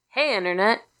Hey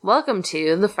Internet, welcome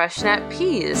to the Fresh Snap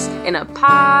Peas in a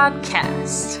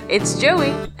podcast. It's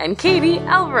Joey and Katie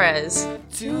Alvarez.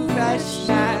 Two fresh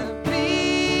snap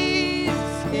peas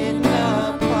in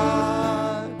a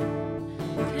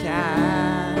podcast.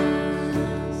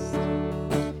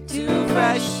 Two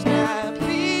fresh snap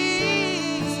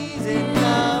peas in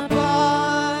a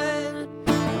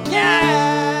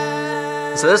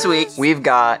podcast. So this week, we've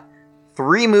got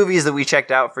 3 movies that we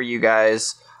checked out for you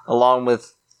guys, along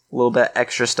with a little bit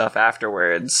extra stuff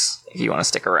afterwards, if you want to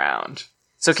stick around.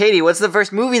 So Katie, what's the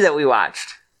first movie that we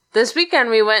watched? This weekend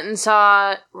we went and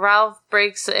saw Ralph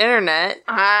Breaks the Internet.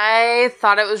 I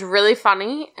thought it was really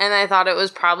funny, and I thought it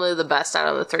was probably the best out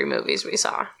of the 3 movies we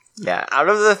saw. Yeah, out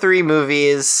of the 3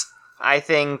 movies, I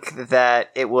think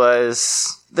that it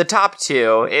was the top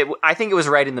 2. I think it was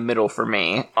right in the middle for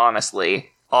me, honestly.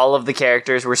 All of the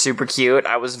characters were super cute.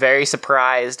 I was very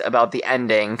surprised about the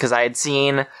ending, because I had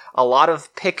seen a lot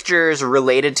of pictures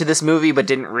related to this movie, but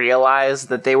didn't realize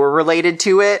that they were related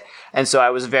to it. And so I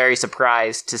was very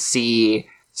surprised to see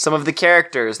some of the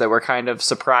characters that were kind of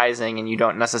surprising and you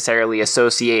don't necessarily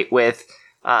associate with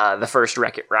the first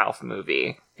Wreck-It Ralph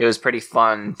movie. It was pretty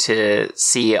fun to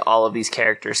see all of these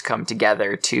characters come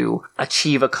together to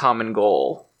achieve a common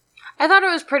goal. I thought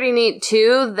it was pretty neat,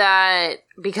 too, that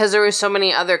because there were so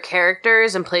many other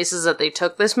characters and places that they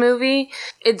took this movie,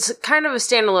 it's kind of a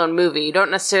standalone movie. You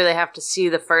don't necessarily have to see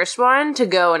the first one to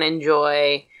go and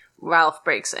enjoy Ralph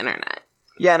Breaks the Internet.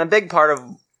 Yeah, and a big part of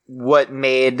what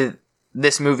made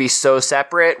this movie so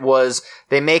separate was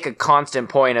they make a constant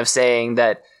point of saying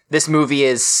that this movie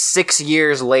is 6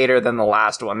 years later than the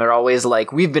last one. They're always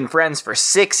like, we've been friends for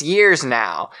 6 years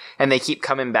now. And they keep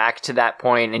coming back to that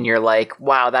point, and you're like,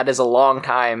 wow, that is a long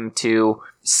time to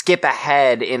skip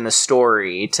ahead in the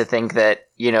story to think that,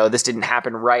 you know, this didn't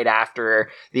happen right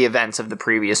after the events of the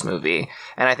previous movie.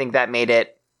 And I think that made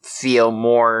it feel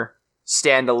more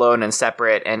standalone and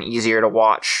separate and easier to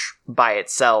watch by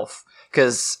itself.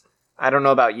 Because I don't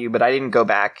know about you, but I didn't go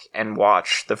back and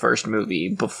watch the first movie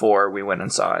before we went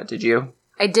and saw it. Did you?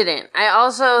 I didn't. I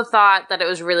also thought that it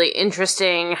was really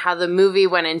interesting how the movie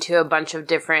went into a bunch of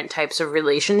different types of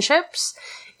relationships.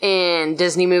 In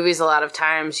Disney movies, a lot of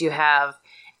times you have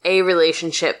a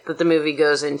relationship that the movie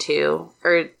goes into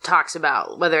or talks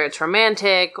about, whether it's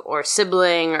romantic or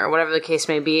sibling or whatever the case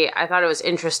may be. I thought it was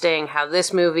interesting how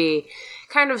this movie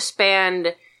kind of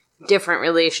spanned different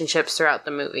relationships throughout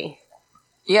the movie.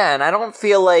 Yeah, and I don't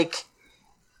feel like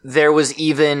there was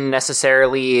even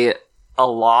necessarily a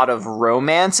lot of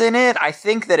romance in it. I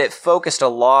think that it focused a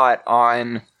lot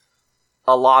on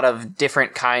a lot of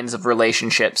different kinds of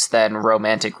relationships than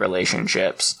romantic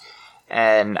relationships.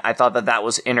 And I thought that that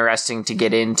was interesting to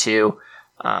get into.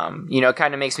 It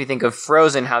kind of makes me think of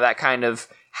Frozen, how that kind of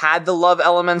had the love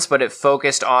elements, but it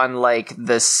focused on, like,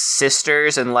 the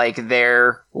sisters and, like,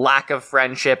 their lack of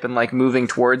friendship and, like, moving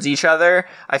towards each other.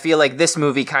 I feel like this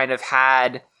movie kind of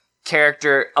had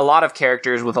a lot of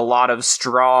characters with a lot of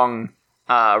strong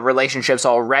relationships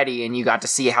already, and you got to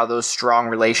see how those strong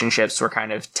relationships were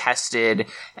kind of tested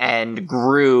and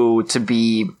grew to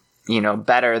be,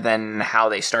 better than how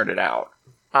they started out.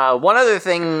 One other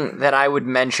thing that I would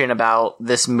mention about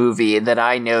this movie that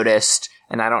I noticed,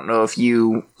 and I don't know if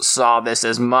you saw this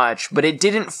as much, but it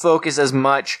didn't focus as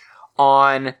much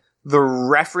on the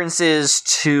references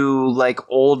to, like,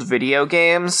 old video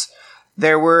games.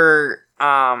 There were,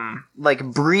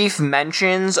 brief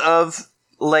mentions of,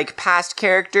 like, past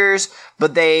characters,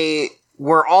 but they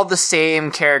were all the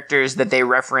same characters that they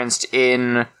referenced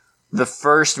in the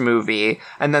first movie.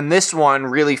 And then this one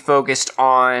really focused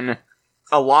on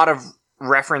a lot of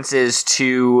references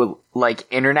to, like,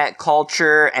 internet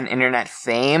culture and internet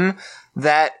fame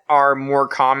that are more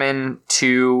common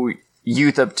to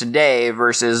youth of today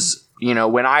versus,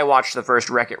 when I watched the first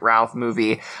Wreck-It Ralph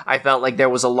movie, I felt like there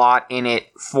was a lot in it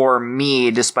for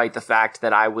me, despite the fact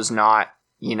that I was not,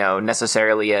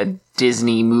 necessarily a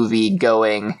Disney movie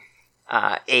going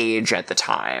age at the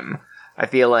time. I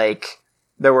feel like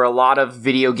there were a lot of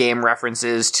video game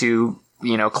references to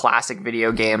classic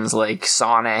video games like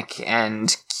Sonic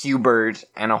and Q*bert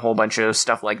and a whole bunch of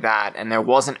stuff like that. And there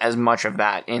wasn't as much of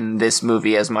that in this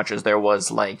movie as much as there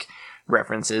was, like,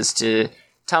 references to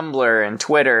Tumblr and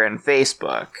Twitter and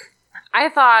Facebook. I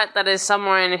thought that as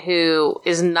someone who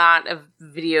is not a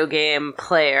video game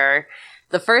player,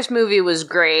 the first movie was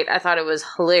great. I thought it was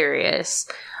hilarious.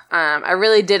 I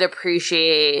really did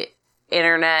appreciate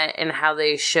internet and how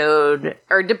they showed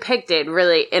or depicted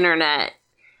really internet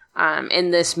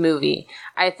in this movie.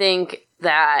 I think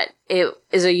that it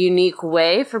is a unique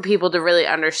way for people to really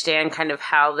understand kind of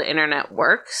how the internet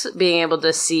works, being able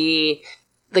to see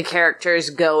the characters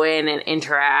go in and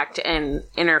interact and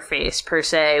interface, per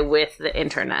se, with the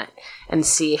internet and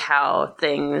see how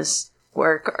things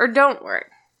work or don't work.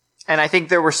 And I think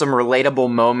there were some relatable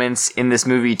moments in this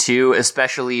movie, too,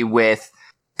 especially with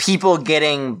people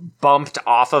getting bumped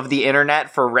off of the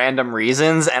internet for random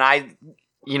reasons. And I,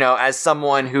 as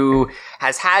someone who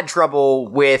has had trouble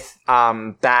with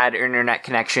bad internet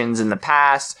connections in the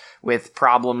past, with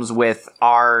problems with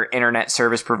our internet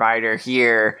service provider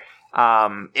here,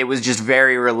 it was just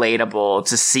very relatable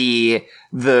to see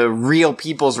the real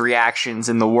people's reactions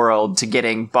in the world to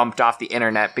getting bumped off the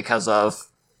internet because of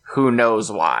who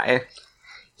knows why.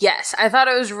 Yes, I thought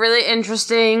it was really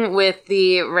interesting with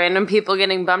the random people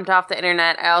getting bumped off the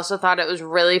internet. I also thought it was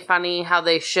really funny how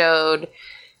they showed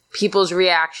people's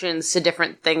reactions to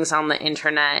different things on the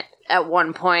internet. At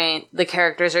one point, the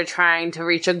characters are trying to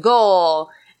reach a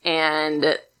goal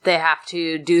and they have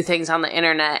to do things on the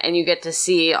internet, and you get to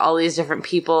see all these different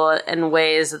people and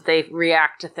ways that they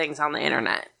react to things on the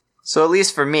internet. So at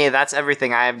least for me, that's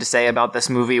everything I have to say about this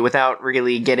movie without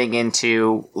really getting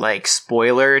into,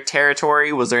 spoiler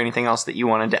territory. Was there anything else that you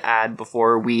wanted to add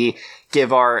before we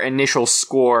give our initial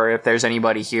score, if there's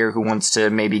anybody here who wants to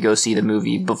maybe go see the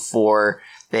movie before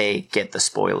they get the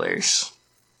spoilers?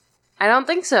 I don't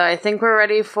think so. I think we're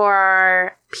ready for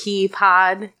our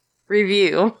P-Pod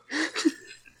review.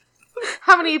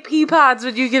 How many P-Pods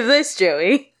would you give this,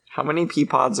 Joey? How many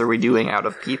P-Pods are we doing out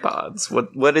of P-Pods?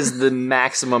 What is the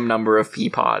maximum number of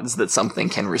P-Pods that something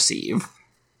can receive?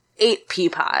 8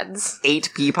 P-Pods. 8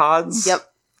 P-Pods?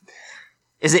 Yep.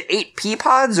 Is it 8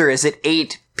 P-Pods, or is it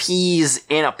 8 peas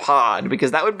in a pod?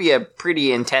 Because that would be a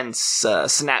pretty intense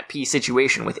snap pea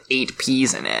situation with 8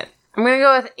 peas in it. I'm gonna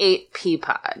go with 8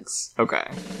 P-Pods. Okay.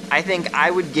 I think I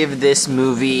would give this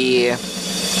movie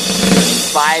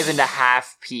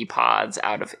 5.5 P-Pods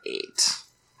out of 8.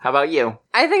 How about you?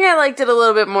 I think I liked it a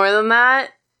little bit more than that.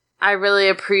 I really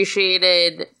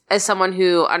appreciated, as someone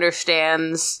who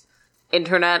understands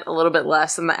internet a little bit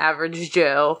less than the average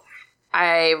Joe,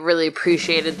 I really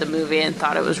appreciated the movie and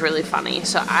thought it was really funny.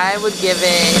 So I would give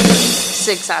it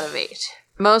 6 out of 8.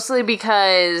 Mostly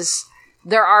because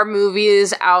there are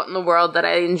movies out in the world that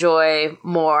I enjoy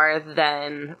more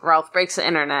than Ralph Breaks the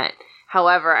Internet.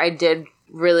 However, I did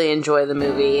really enjoy the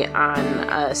movie on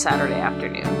a Saturday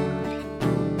afternoon.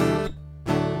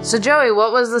 So Joey,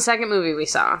 what was the second movie we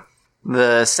saw?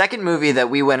 The second movie that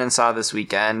we went and saw this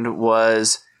weekend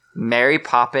was Mary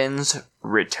Poppins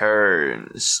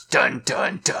Returns. Dun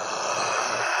dun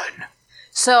dun!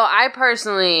 So I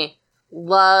personally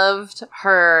loved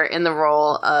her in the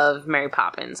role of Mary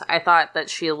Poppins. I thought that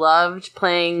she loved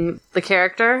playing the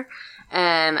character,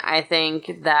 and I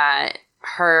think that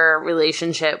her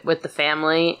relationship with the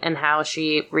family and how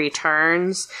she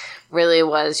returns really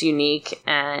was unique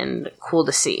and cool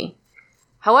to see.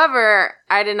 However,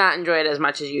 I did not enjoy it as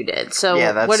much as you did. So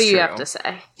yeah, what do you true. have to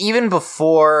say? Even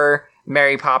before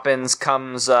Mary Poppins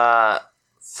comes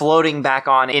floating back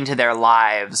on into their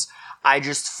lives, I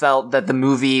just felt that the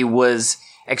movie was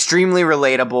extremely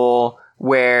relatable,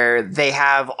 where they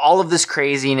have all of this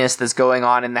craziness that's going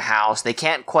on in the house. They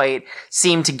can't quite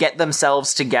seem to get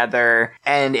themselves together,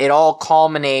 and it all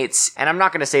culminates, and I'm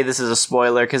not going to say this is a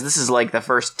spoiler, because this is like the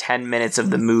first 10 minutes of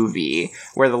the movie,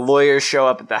 where the lawyers show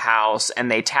up at the house,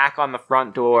 and they tack on the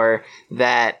front door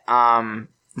that,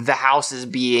 the house is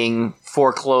being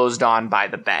foreclosed on by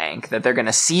the bank, that they're going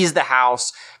to seize the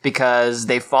house because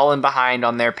they've fallen behind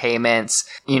on their payments.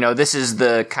 You know, this is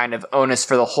the kind of onus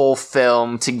for the whole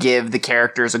film to give the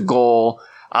characters a goal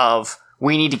of,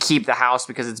 we need to keep the house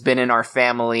because it's been in our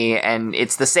family, and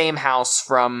it's the same house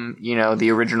from,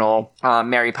 the original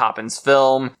Mary Poppins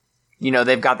film.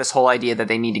 They've got this whole idea that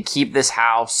they need to keep this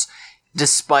house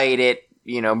despite it,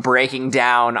 breaking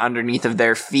down underneath of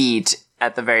their feet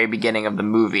at the very beginning of the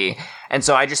movie. And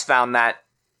so I just found that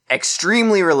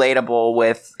extremely relatable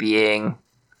with being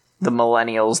the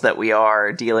millennials that we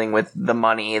are, dealing with the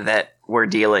money that we're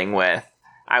dealing with.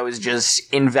 I was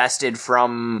just invested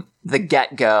from the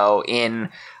get-go in,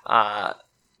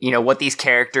 what these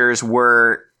characters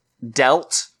were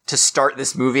dealt to start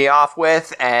this movie off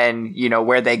with, and,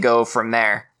 where they go from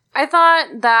there. I thought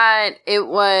that it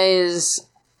was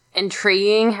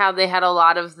intriguing how they had a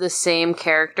lot of the same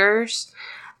characters.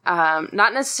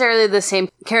 Not necessarily the same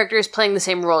characters playing the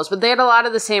same roles, but they had a lot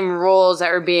of the same roles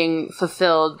that were being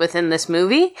fulfilled within this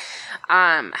movie.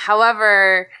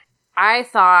 However, I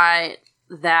thought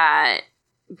that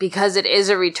because it is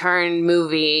a return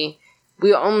movie,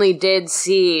 we only did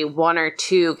see 1 or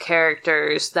 2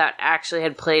 characters that actually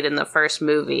had played in the first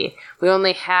movie. We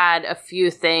only had a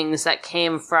few things that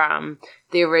came from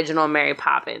the original Mary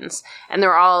Poppins. And there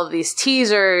were all of these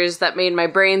teasers that made my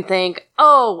brain think,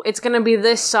 oh, it's going to be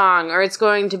this song, or it's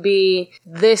going to be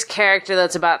this character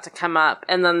that's about to come up.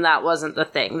 And then that wasn't the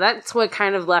thing. That's what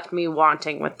kind of left me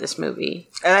wanting with this movie.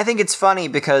 And I think it's funny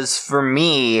because for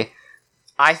me,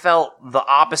 I felt the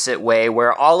opposite way,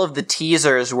 where all of the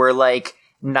teasers were like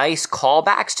nice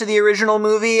callbacks to the original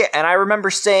movie. And I remember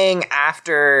saying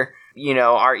after,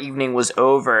 our evening was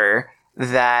over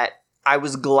that I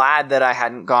was glad that I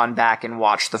hadn't gone back and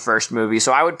watched the first movie.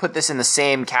 So I would put this in the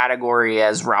same category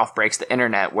as Ralph Breaks the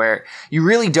Internet, where you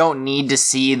really don't need to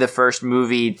see the first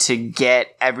movie to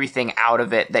get everything out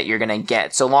of it that you're going to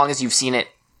get. So long as you've seen it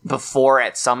before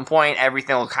at some point,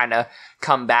 everything will kind of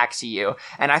come back to you.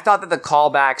 And I thought that the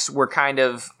callbacks were kind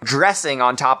of dressing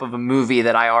on top of a movie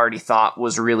that I already thought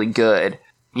was really good.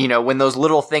 When those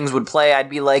little things would play, I'd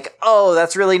be like, oh,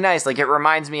 that's really nice. Like, it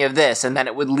reminds me of this. And then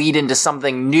it would lead into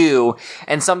something new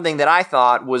and something that I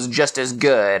thought was just as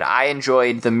good. I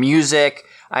enjoyed the music.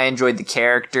 I enjoyed the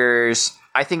characters.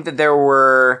 I think that there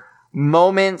were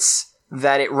moments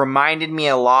that it reminded me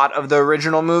a lot of the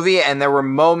original movie, and there were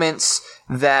moments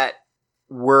that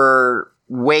were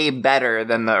way better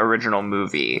than the original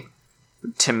movie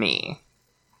to me.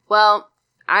 Well,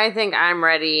 I think I'm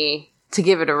ready to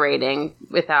give it a rating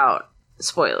without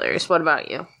spoilers. What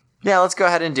about you? Yeah, let's go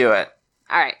ahead and do it.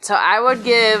 All right, so I would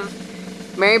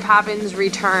give Mary Poppins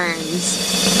Returns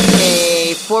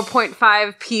a 4.5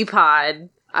 Peapod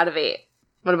out of 8.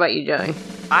 What about you, Joey?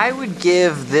 I would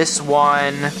give this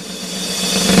one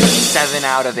 7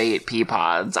 out of 8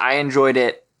 Peapods. I enjoyed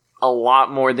it a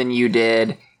lot more than you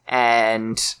did,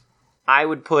 and I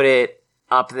would put it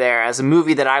up there as a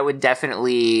movie that I would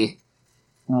definitely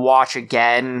watch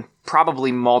again,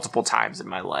 probably multiple times in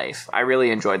my life. I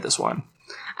really enjoyed this one.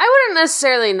 I wouldn't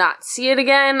necessarily not see it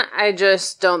again. I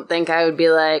just don't think I would be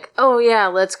like, oh yeah,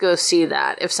 let's go see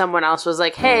that. If someone else was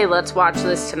like, hey, let's watch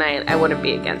this tonight, I wouldn't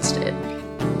be against it.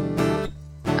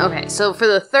 Okay, so for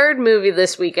the third movie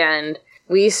this weekend,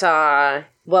 we saw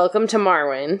Welcome to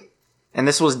Marwen. And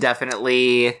this was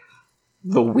definitely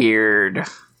the weird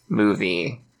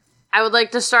movie. I would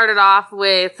like to start it off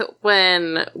with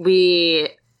when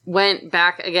we went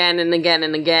back again and again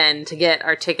and again to get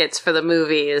our tickets for the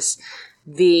movies.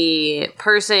 The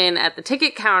person at the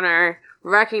ticket counter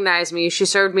recognized me. She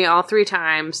served me all 3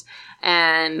 times.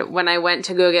 And when I went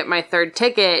to go get my third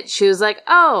ticket, she was like,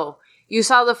 oh, you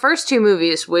saw the first 2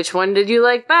 movies. Which one did you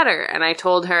like better? And I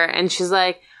told her, and she's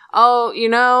like,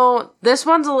 oh, this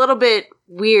one's a little bit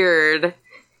weird.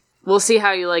 We'll see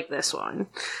how you like this one.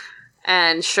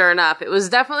 And sure enough, it was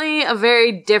definitely a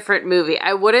very different movie.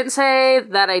 I wouldn't say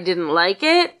that I didn't like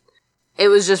it. It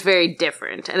was just very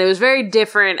different. And it was very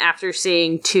different after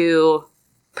seeing 2,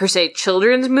 per se,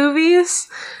 children's movies.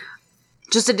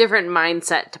 Just a different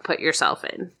mindset to put yourself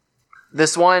in.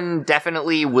 This one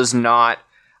definitely was not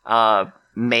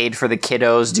made for the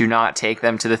kiddos. Do not take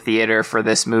them to the theater for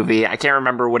this movie. I can't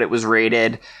remember what it was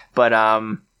rated, but,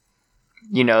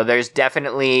 there's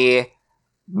definitely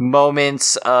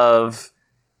moments of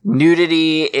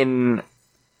nudity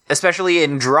especially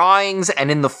in drawings and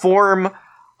in the form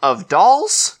of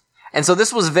dolls. And so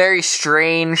this was very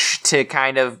strange to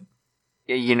kind of,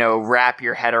 wrap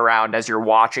your head around as you're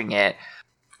watching it.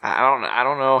 I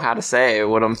don't know how to say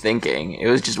what I'm thinking. It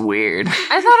was just weird. I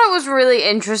thought it was really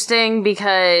interesting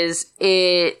because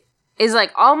it is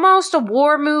like almost a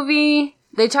war movie.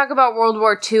 They talk about World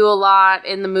War II a lot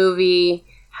in the movie.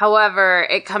 However,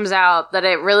 it comes out that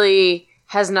it really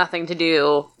has nothing to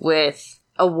do with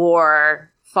a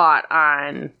war fought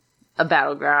on a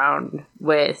battleground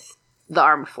with the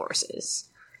armed forces.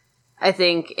 I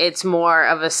think it's more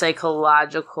of a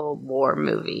psychological war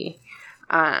movie.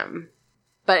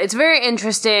 But it's very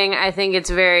interesting. I think it's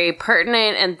very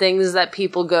pertinent and things that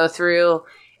people go through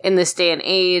in this day and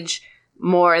age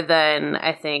more than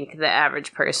I think the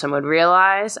average person would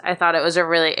realize. I thought it was a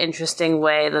really interesting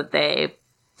way that they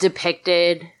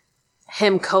depicted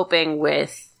him coping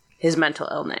with his mental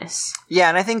illness. Yeah,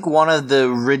 and I think one of the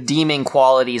redeeming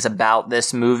qualities about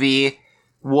this movie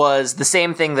was the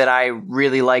same thing that I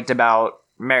really liked about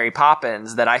Mary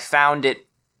Poppins, that I found it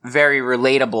very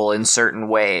relatable in certain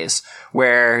ways,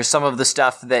 where some of the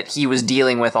stuff that he was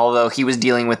dealing with, although he was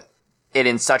dealing with it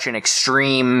in such an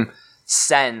extreme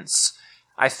sense,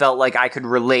 I felt like I could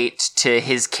relate to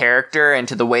his character and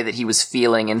to the way that he was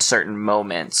feeling in certain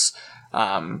moments.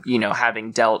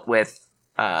 Having dealt with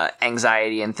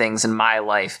anxiety and things in my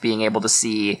life, being able to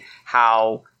see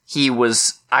how he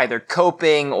was either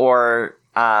coping or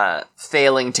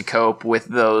failing to cope with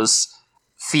those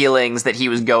feelings that he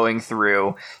was going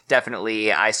through.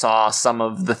 Definitely, I saw some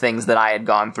of the things that I had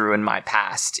gone through in my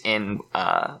past in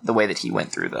the way that he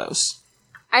went through those.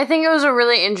 I think it was a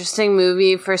really interesting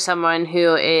movie for someone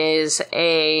who is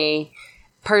a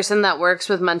person that works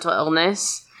with mental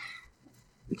illness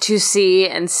to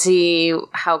see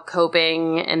how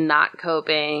coping and not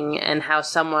coping and how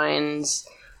someone's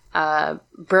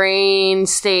brain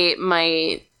state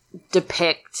might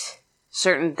depict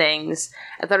certain things.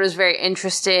 I thought it was a very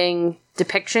interesting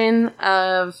depiction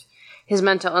of his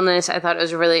mental illness. I thought it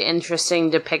was a really interesting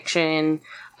depiction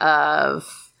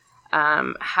of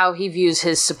how he views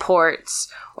his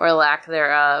supports or lack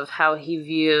thereof, how he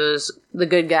views the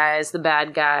good guys, the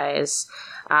bad guys,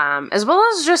 as well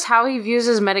as just how he views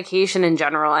his medication in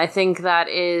general. I think that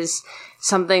is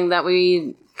something that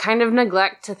we kind of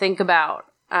neglect to think about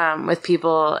with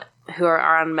people who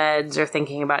are on meds or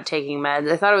thinking about taking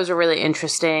meds. I thought it was a really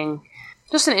interesting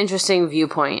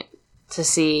viewpoint to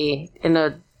see in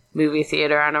a movie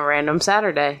theater on a random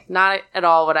Saturday. Not at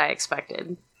all what I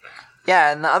expected.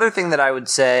 Yeah, and the other thing that I would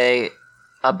say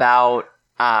about,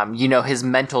 his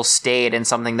mental state and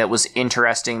something that was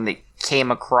interesting that came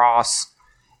across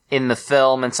in the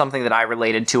film and something that I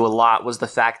related to a lot was the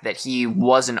fact that he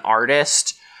was an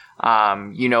artist. A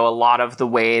lot of the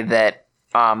way that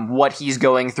what he's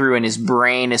going through in his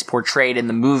brain is portrayed in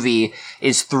the movie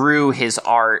is through his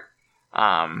art.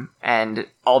 And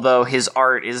although his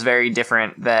art is very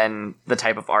different than the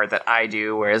type of art that I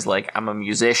do, whereas I'm a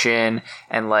musician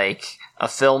and a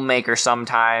filmmaker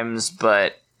sometimes,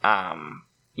 but,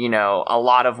 a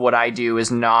lot of what I do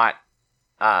is not,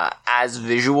 as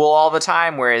visual all the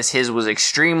time, whereas his was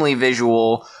extremely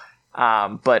visual,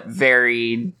 but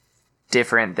very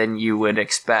different than you would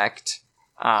expect.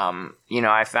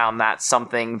 I found that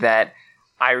something that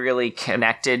I really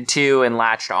connected to and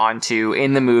latched onto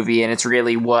in the movie, and it's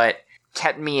really what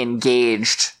kept me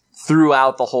engaged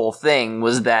throughout the whole thing,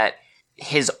 was that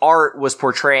his art was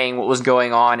portraying what was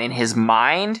going on in his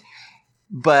mind,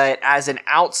 but as an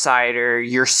outsider,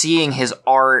 you're seeing his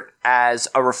art as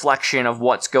a reflection of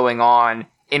what's going on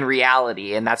in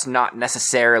reality, and that's not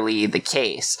necessarily the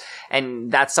case.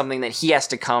 And that's something that he has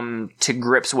to come to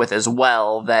grips with as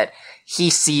well, that he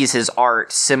sees his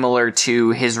art similar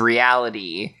to his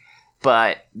reality,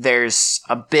 but there's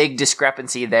a big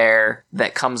discrepancy there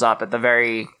that comes up at the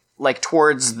very,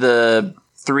 towards the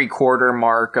 3/4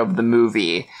 mark of the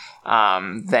movie,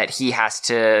 that he has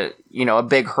to, a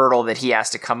big hurdle that he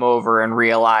has to come over and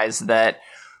realize that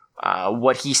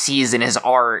what he sees in his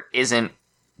art isn't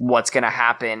what's going to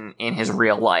happen in his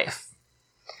real life.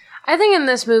 I think in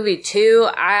this movie, too,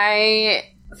 I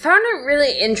found it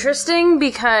really interesting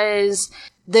because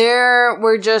there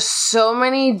were just so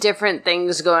many different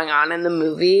things going on in the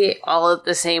movie all at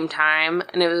the same time,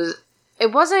 and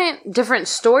it wasn't different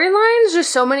storylines,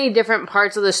 just so many different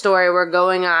parts of the story were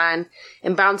going on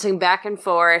and bouncing back and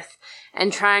forth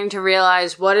and trying to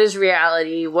realize what is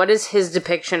reality, what is his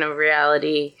depiction of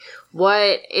reality,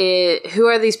 who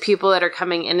are these people that are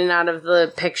coming in and out of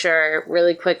the picture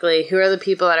really quickly, who are the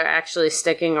people that are actually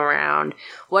sticking around,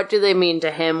 what do they mean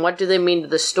to him, what do they mean to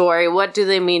the story, what do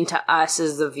they mean to us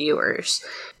as the viewers.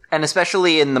 And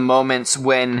especially in the moments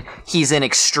when he's in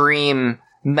extreme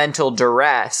mental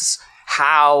duress,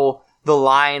 how the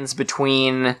lines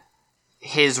between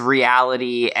his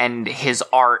reality and his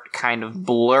art kind of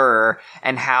blur,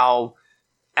 and how,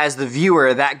 as the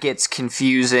viewer, that gets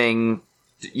confusing,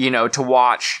 to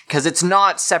watch, because it's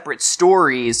not separate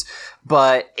stories,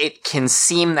 but it can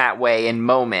seem that way in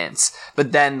moments.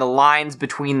 But then the lines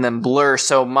between them blur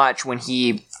so much when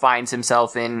he finds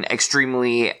himself in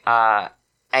extremely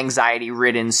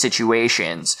anxiety-ridden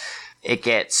situations. It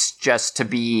gets just to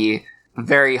be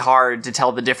very hard to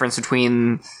tell the difference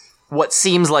between what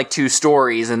seems like two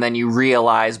stories, and then you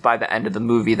realize by the end of the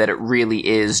movie that it really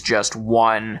is just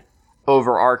one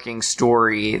overarching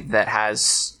story that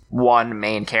has one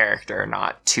main character,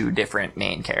 not two different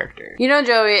main characters.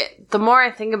 Joey, the more I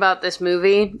think about this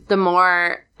movie, the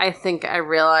more I think I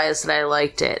realize that I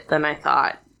liked it than I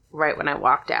thought right when I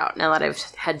walked out. Now that I've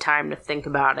had time to think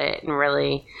about it and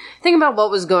really think about what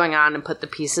was going on and put the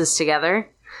pieces together,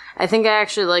 I think I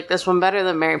actually like this one better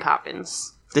than Mary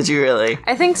Poppins. Did you really?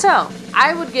 I think so.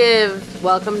 I would give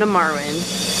Welcome to Marwen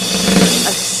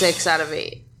a 6 out of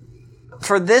 8.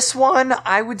 For this one,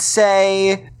 I would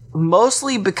say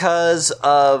mostly because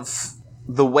of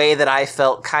the way that I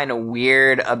felt kind of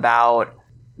weird about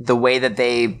the way that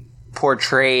they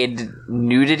portrayed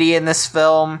nudity in this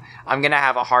film. I'm going to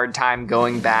have a hard time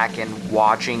going back and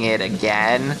watching it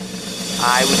again.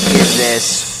 I would give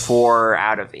this 4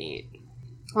 out of 8.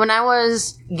 when I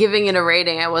was giving it a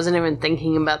rating, I wasn't even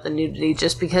thinking about the nudity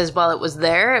just because while it was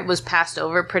there, it was passed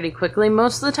over pretty quickly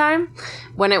most of the time.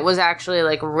 When it was actually,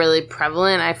 like, really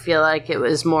prevalent, I feel like it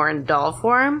was more in doll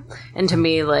form. And to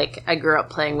me, like, I grew up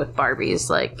playing with Barbies,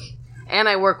 like, and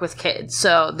I work with kids,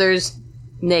 so there's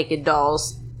naked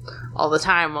dolls all the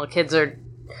time while kids are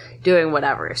doing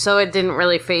whatever. So it didn't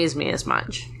really faze me as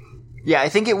much. Yeah, I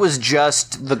think it was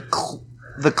just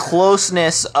the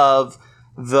closeness of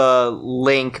the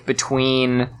link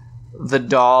between the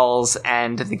dolls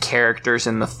and the characters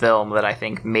in the film that I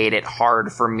think made it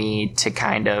hard for me to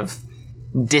kind of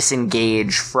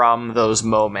disengage from those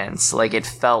moments. Like, it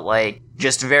felt like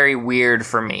just very weird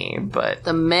for me, but...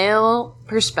 The male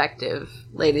perspective,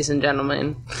 ladies and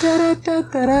gentlemen.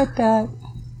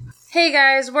 Hey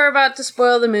guys, we're about to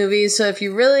spoil the movies, so if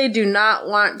you really do not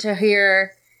want to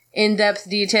hear in-depth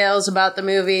details about the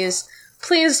movies,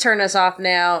 please turn us off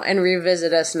now and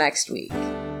revisit us next week.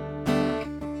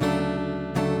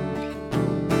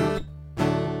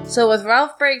 So with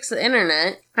Ralph Breaks the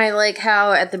Internet, I like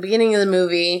how at the beginning of the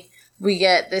movie, we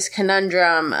get this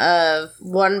conundrum of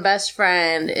one best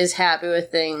friend is happy with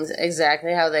things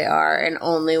exactly how they are and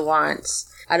only wants,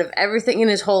 out of everything in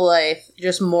his whole life,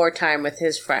 just more time with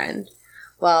his friend.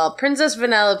 While Princess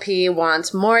Vanellope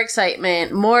wants more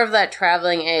excitement, more of that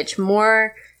traveling itch,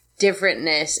 more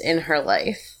differentness in her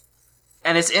life.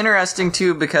 And it's interesting,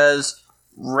 too, because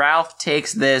Ralph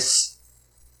takes this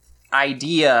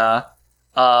idea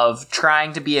of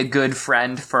trying to be a good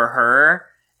friend for her,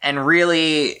 and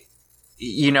really,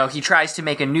 you know, he tries to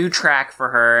make a new track for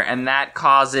her, and that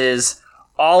causes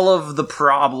all of the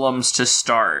problems to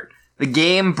start. The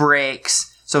game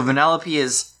breaks, so Vanellope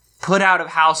is put out of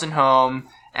house and home,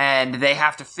 and they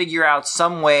have to figure out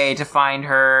some way to find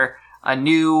her a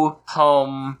new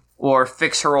home or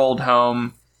fix her old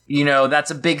home. You know,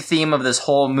 that's a big theme of this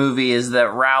whole movie, is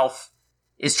that Ralph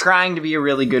is trying to be a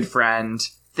really good friend,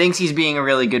 thinks he's being a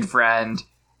really good friend,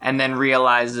 and then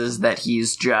realizes that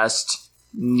he's just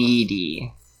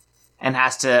needy and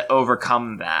has to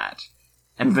overcome that.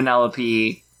 And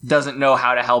Vanellope doesn't know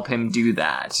how to help him do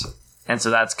that. And so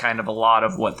that's kind of a lot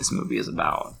of what this movie is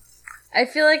about. I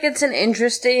feel like it's an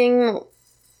interesting,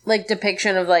 like,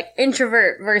 depiction of, like,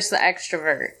 introvert versus the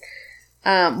extrovert.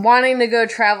 Wanting to go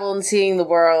travel and seeing the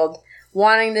world,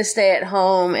 wanting to stay at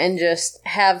home and just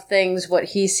have things what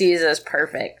he sees as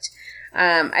perfect.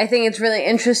 I think it's really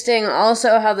interesting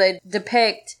also how they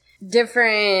depict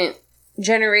different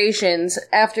generations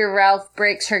after Ralph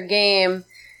breaks her game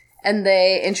and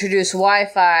they introduce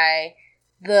Wi-Fi.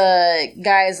 The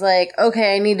guy's like,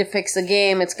 okay, I need to fix the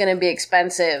game, it's gonna be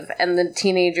expensive. And the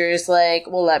teenager's like,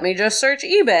 well, let me just search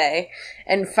eBay,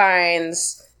 and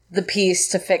finds the piece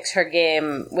to fix her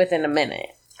game within a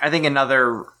minute. I think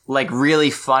another, like,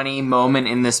 really funny moment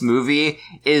in this movie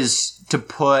is to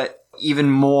put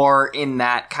even more in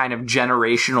that kind of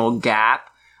generational gap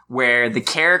where the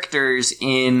characters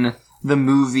in the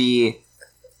movie,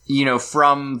 you know,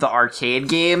 from the arcade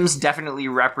games definitely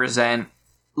represent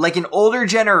like an older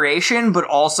generation, but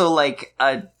also like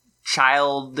a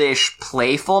childish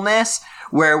playfulness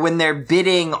where when they're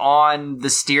bidding on the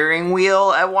steering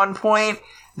wheel at one point,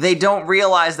 they don't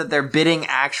realize that they're bidding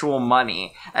actual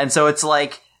money. And so it's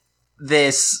like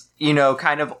this, you know,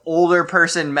 kind of older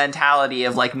person mentality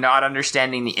of like not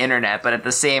understanding the internet, but at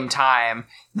the same time,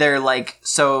 they're like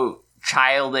so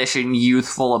childish and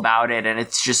youthful about it. And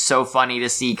it's just so funny to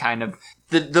see kind of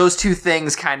those two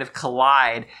things kind of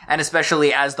collide, and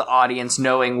especially as the audience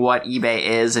knowing what eBay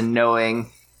is and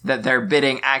knowing that they're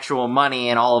bidding actual money,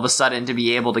 and all of a sudden to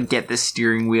be able to get this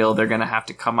steering wheel, they're going to have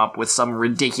to come up with some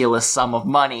ridiculous sum of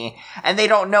money, and they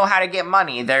don't know how to get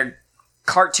money. They're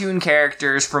cartoon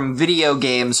characters from video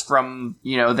games from,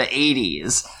 you know, the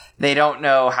 80s. They don't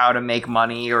know how to make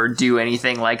money or do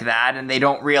anything like that, and they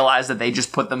don't realize that they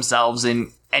just put themselves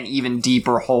in an even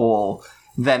deeper hole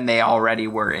than they already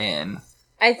were in.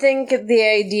 I think the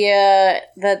idea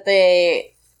that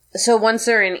so once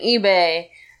they're in eBay,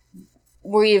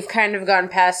 we've kind of gone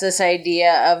past this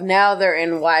idea of now they're in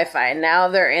Wi-Fi, now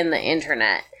they're in the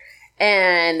internet.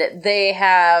 And they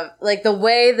have, like, the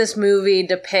way this movie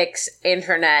depicts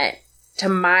internet, to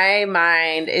my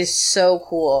mind, is so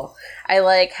cool. I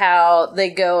like how they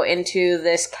go into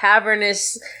this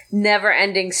cavernous,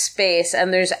 never-ending space,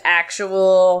 and there's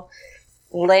actual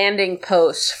landing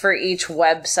posts for each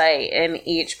website and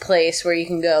each place where you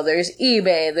can go. There's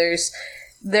eBay, there's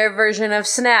their version of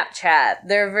Snapchat,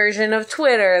 their version of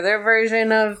Twitter, their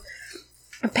version of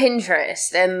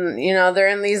Pinterest, and, you know, they're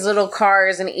in these little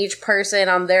cars, and each person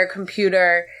on their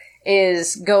computer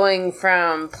is going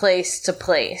from place to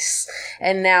place.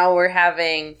 And now we're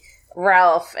having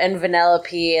Ralph and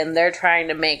Vanellope, and they're trying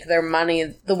to make their money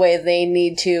the way they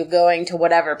need to, going to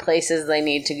whatever places they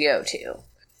need to go to.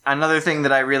 Another thing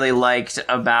that I really liked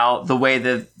about the way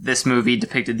that this movie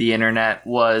depicted the internet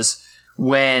was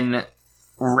when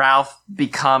Ralph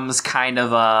becomes kind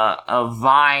of a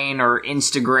Vine or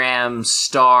Instagram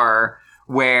star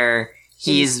where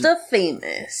he's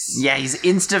Insta-famous. Yeah, he's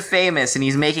Insta-famous, and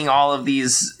he's making all of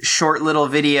these short little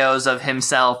videos of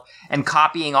himself and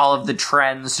copying all of the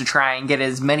trends to try and get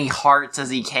as many hearts as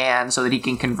he can so that he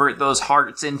can convert those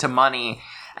hearts into money.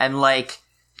 And, like,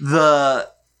 the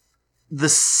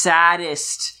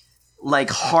saddest, like,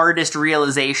 hardest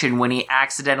realization when he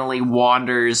accidentally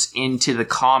wanders into the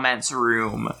comments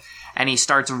room and he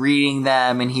starts reading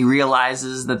them and he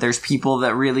realizes that there's people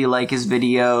that really like his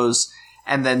videos,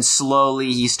 and then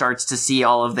slowly he starts to see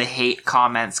all of the hate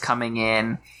comments coming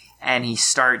in, and he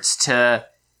starts to,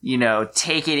 you know,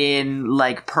 take it in,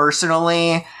 like,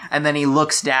 personally, and then he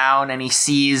looks down and he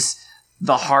sees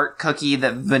the heart cookie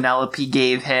that Vanellope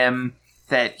gave him,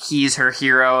 that he's her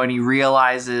hero, and he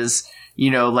realizes, you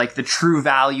know, like, the true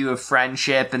value of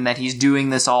friendship and that he's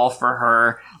doing this all for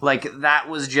her. Like, that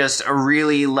was just a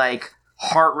really, like,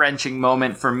 heart-wrenching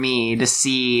moment for me to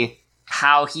see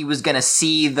how he was gonna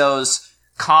see those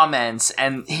comments,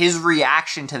 and his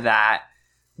reaction to that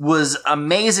was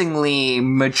amazingly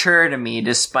mature to me,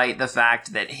 despite the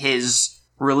fact that his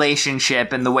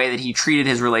relationship and the way that he treated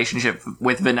his relationship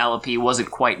with Vanellope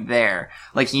wasn't quite there.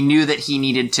 Like, he knew that he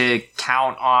needed to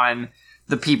count on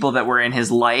the people that were in his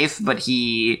life, but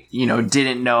he, you know,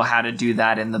 didn't know how to do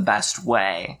that in the best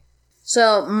way.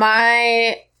 So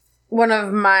one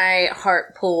of my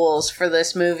heart pulls for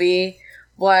this movie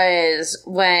was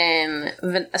when...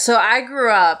 So I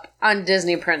grew up on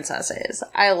Disney princesses.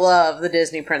 I love the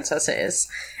Disney princesses.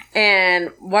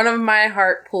 And one of my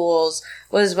heart pulls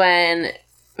was when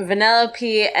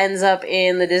Vanellope ends up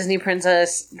in the Disney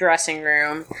princess dressing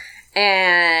room,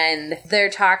 and they're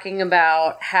talking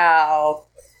about how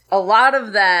a lot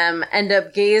of them end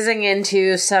up gazing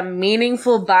into some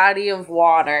meaningful body of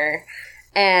water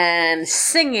and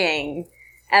singing,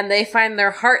 and they find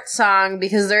their heart song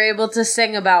because they're able to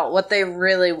sing about what they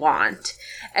really want.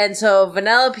 And so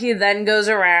Vanellope then goes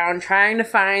around trying to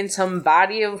find some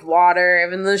body of water,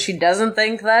 even though she doesn't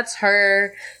think that's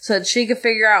her, so that she can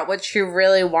figure out what she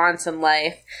really wants in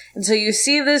life. And so you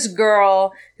see this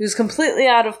girl who's completely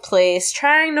out of place,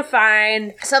 trying to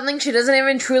find something she doesn't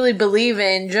even truly believe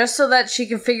in, just so that she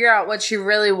can figure out what she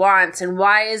really wants, and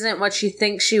why isn't what she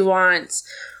thinks she wants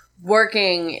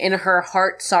working in her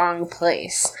heart song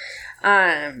place.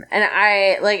 And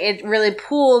I, like, it really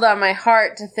pulled on my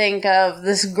heart to think of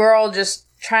this girl just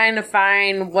trying to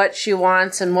find what she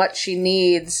wants and what she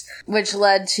needs, which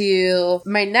led to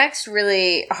my next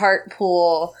really heart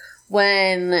pull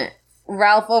when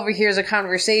Ralph overhears a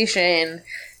conversation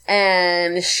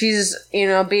and she's, you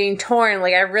know, being torn,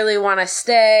 like, I really want to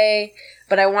stay,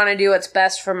 but I want to do what's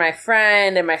best for my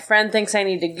friend, and my friend thinks I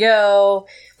need to go,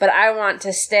 but I want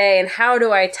to stay, and how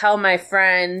do I tell my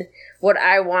friend what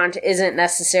I want isn't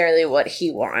necessarily what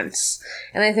he wants?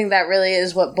 And I think that really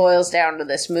is what boils down to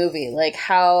this movie. Like,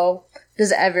 how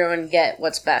does everyone get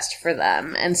what's best for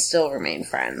them and still remain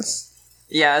friends?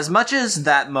 Yeah, as much as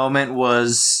that moment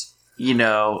was, you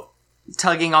know,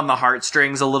 tugging on the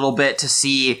heartstrings a little bit to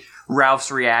see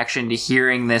Ralph's reaction to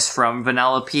hearing this from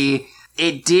Vanellope,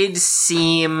 it did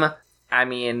seem, I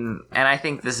mean, and I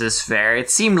think this is fair, it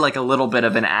seemed like a little bit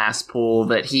of an ass pull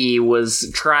that he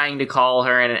was trying to call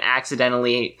her and it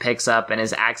accidentally picks up and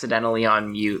is accidentally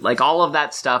on mute. Like, all of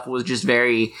that stuff was just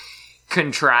very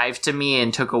contrived to me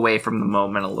and took away from the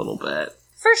moment a little bit.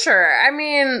 For sure. I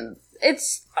mean,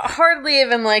 it's hardly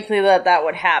even likely that that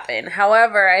would happen.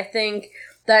 However, I think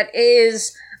that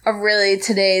is a really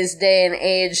today's day and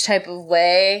age type of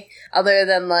way, other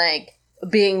than, like,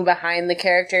 being behind the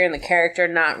character and the character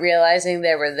not realizing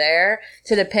they were there,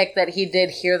 to depict that he did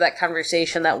hear that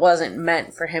conversation that wasn't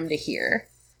meant for him to hear.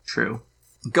 True.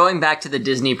 Going back to the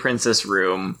Disney Princess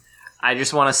room, I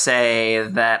just want to say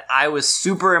that I was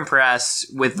super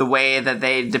impressed with the way that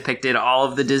they depicted all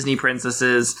of the Disney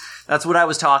princesses. That's what I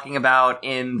was talking about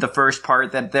in the first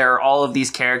part, that there are all of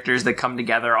these characters that come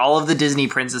together. All of the Disney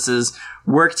princesses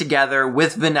work together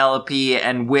with Vanellope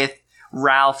and with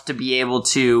Ralph to be able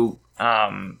to,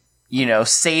 you know,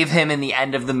 save him in the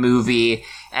end of the movie,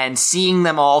 and seeing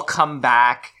them all come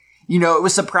back. You know, it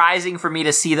was surprising for me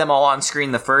to see them all on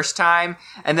screen the first time,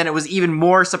 and then it was even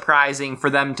more surprising for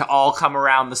them to all come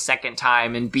around the second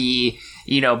time and be,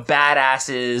 you know,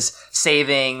 badasses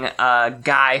saving a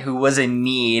guy who was in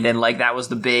need, and, like, that was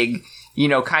the big, you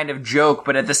know, kind of joke,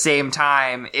 but at the same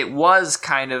time, it was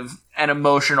kind of an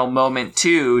emotional moment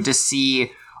too, to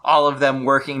see all of them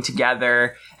working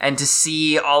together and to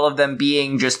see all of them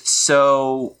being just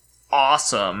so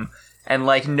awesome, and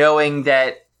like knowing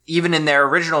that even in their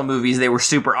original movies they were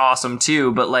super awesome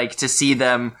too, but like to see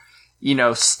them, you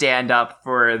know, stand up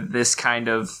for this kind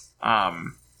of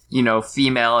you know,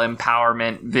 female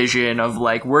empowerment vision of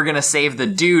like, we're gonna save the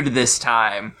dude this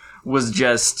time, was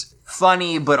just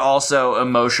funny but also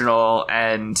emotional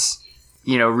and,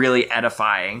 you know, really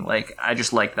edifying. Like, I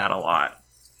just like that a lot.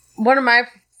 One of my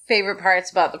favorite parts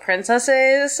about the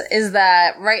princesses is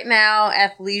that right now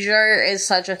athleisure is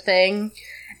such a thing,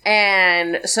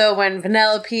 and so when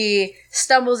Vanellope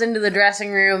stumbles into the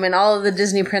dressing room and all of the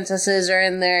Disney princesses are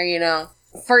in there, you know,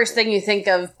 first thing you think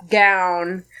of,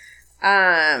 gown,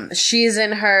 she's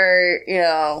in her, you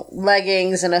know,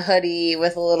 leggings and a hoodie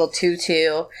with a little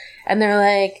tutu, and they're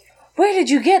like, where did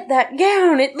you get that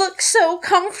gown? It looks so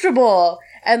comfortable.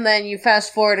 And then you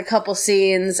fast forward a couple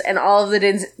scenes, and all of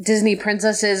the Disney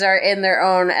princesses are in their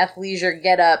own athleisure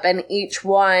getup, and each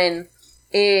one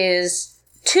is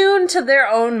tuned to their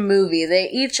own movie. They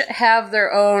each have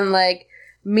their own, like,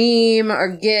 meme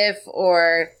or gif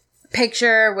or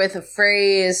picture with a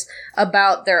phrase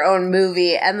about their own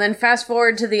movie. And then fast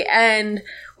forward to the end,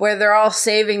 where they're all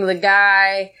saving the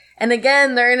guy. And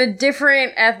again, they're in a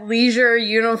different athleisure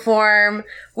uniform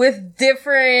with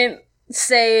different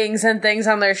sayings and things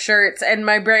on their shirts, and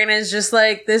my brain is just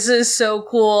like, this is so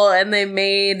cool, and they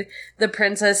made the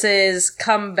princesses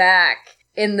come back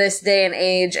in this day and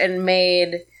age, and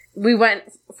we went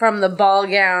from the ball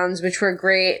gowns, which were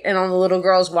great, and all the little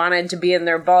girls wanted to be in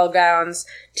their ball gowns,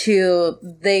 to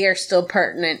they are still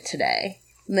pertinent today.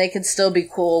 And they could still be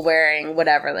cool wearing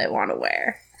whatever they want to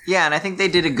wear. Yeah, and I think they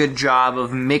did a good job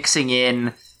of mixing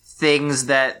in things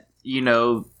that, you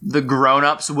know, the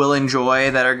grown-ups will enjoy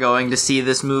that are going to see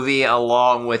this movie,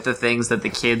 along with the things that the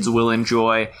kids will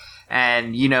enjoy.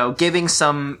 And, you know, giving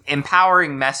some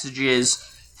empowering messages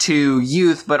to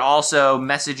youth, but also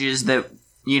messages that,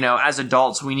 you know, as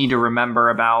adults we need to remember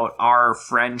about our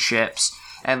friendships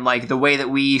and, like, the way that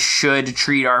we should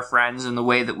treat our friends and the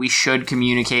way that we should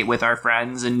communicate with our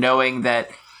friends, and knowing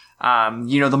that,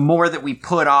 you know, the more that we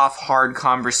put off hard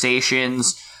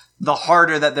conversations, the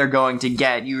harder that they're going to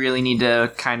get. You really need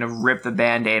to kind of rip the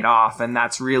Band-Aid off, and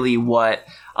that's really what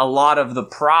a lot of the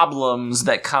problems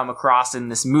that come across in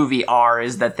this movie are,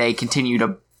 is that they continue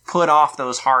to put off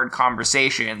those hard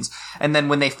conversations, and then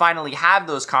when they finally have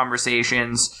those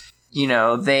conversations, you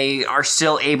know, they are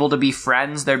still able to be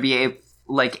friends. They're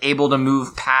able to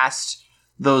move past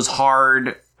those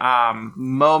hard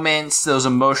moments, those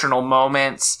emotional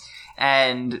moments,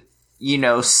 and, you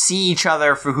know, see each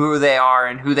other for who they are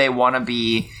and who they want to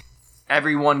be.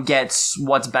 Everyone gets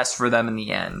what's best for them in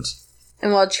the end.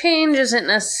 And while change isn't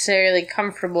necessarily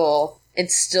comfortable,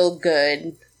 it's still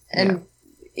good. And,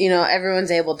 you know,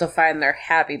 everyone's able to find their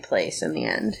happy place in the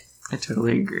end. I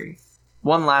totally agree.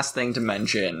 One last thing to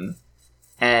mention,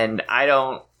 and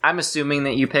I'm assuming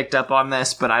that you picked up on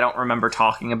this, but I don't remember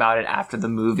talking about it after the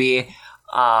movie.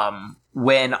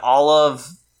 When all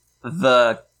of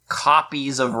the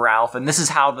copies of Ralph, and this is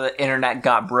how the internet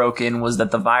got broken, was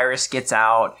that the virus gets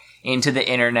out into the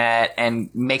internet and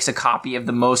makes a copy of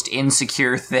the most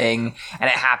insecure thing, and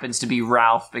it happens to be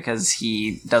Ralph because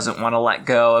he doesn't want to let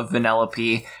go of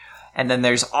Vanellope. And then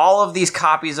there's all of these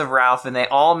copies of Ralph, and they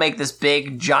all make this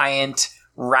big giant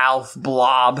Ralph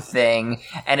blob thing,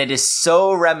 and it is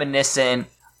so reminiscent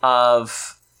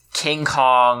of King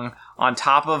Kong on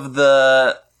top of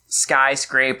the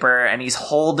skyscraper, and he's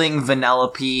holding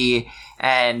Vanellope,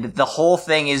 and the whole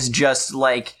thing is just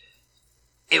like,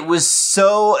 it was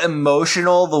so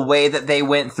emotional the way that they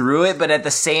went through it, but at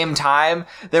the same time,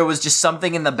 there was just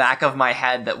something in the back of my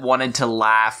head that wanted to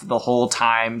laugh the whole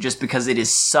time, just because it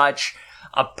is such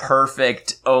a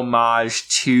perfect homage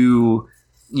to,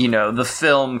 you know, the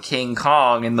film King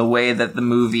Kong, and the way that the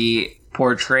movie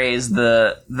portrays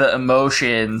the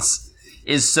emotions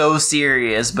is so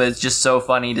serious, but it's just so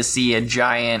funny to see a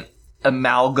giant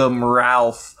amalgam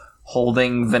Ralph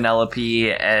holding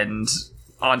Vanellope and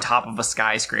on top of a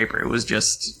skyscraper. It was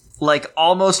just, like,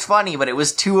 almost funny, but it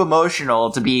was too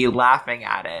emotional to be laughing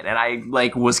at it, and I,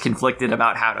 like, was conflicted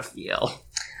about how to feel.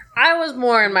 I was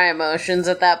more in my emotions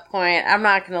at that point, I'm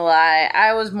not gonna lie.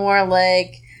 I was more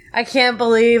like, I can't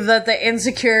believe that the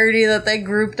insecurity that they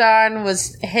grouped on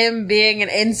was him being an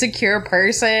insecure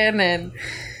person, and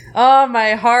oh,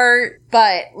 my heart.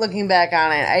 But looking back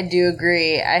on it, I do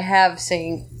agree. I have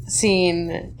seen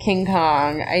King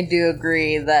Kong. I do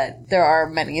agree that there are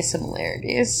many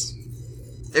similarities.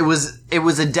 It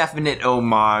was a definite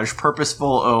homage,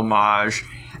 purposeful homage.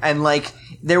 And, like,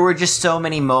 there were just so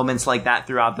many moments like that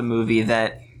throughout the movie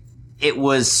that it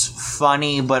was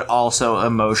funny but also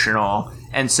emotional.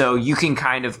 And so you can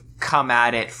kind of come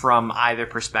at it from either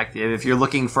perspective. If you're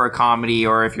looking for a comedy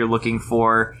or if you're looking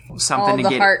for something to All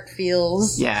get... the heart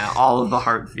feels. Yeah, all of the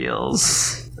heart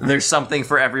feels. There's something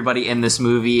for everybody in this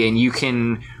movie, and you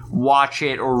can watch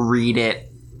it or read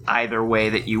it either way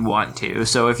that you want to.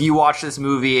 So if you watch this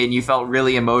movie and you felt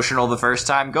really emotional the first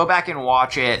time, go back and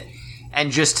watch it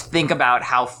and just think about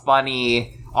how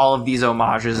funny all of these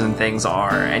homages and things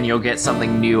are, and you'll get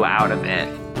something new out of it.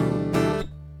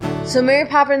 So Mary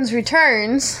Poppins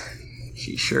Returns.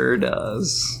 She sure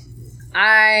does.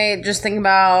 I just think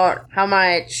about how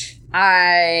much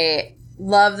I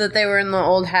love that they were in the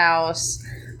old house.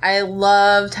 I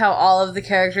loved how all of the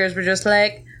characters were just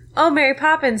like, oh, Mary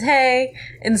Poppins, hey,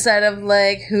 instead of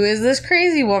like, who is this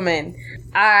crazy woman?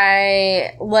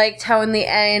 I liked how in the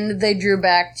end they drew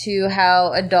back to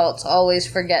how adults always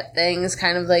forget things,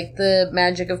 kind of like the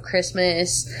magic of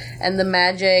Christmas and the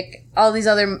magic, all these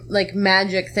other like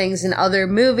magic things in other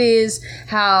movies,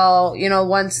 how, you know,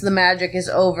 once the magic is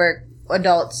over,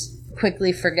 adults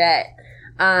quickly forget.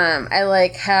 I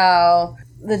like how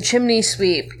the chimney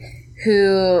sweep,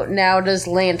 who now does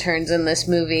lanterns in this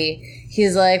movie,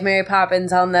 he's like, Mary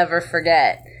Poppins, I'll never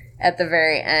forget at the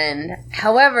very end.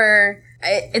 However,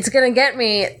 it's gonna get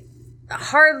me,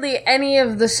 hardly any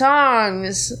of the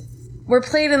songs were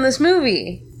played in this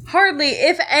movie. Hardly,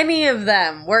 if any of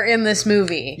them, were in this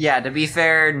movie. Yeah, to be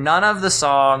fair, none of the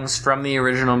songs from the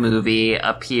original movie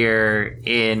appear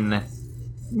in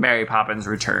Mary Poppins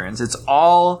Returns. It's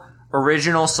all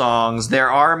original songs. There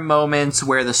are moments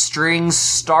where the strings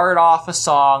start off a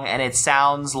song and it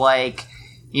sounds like,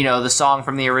 you know, the song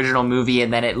from the original movie,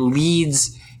 and then it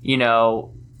leads, you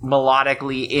know,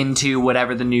 melodically into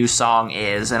whatever the new song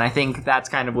is. And I think that's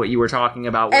kind of what you were talking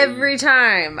about. Every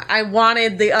time I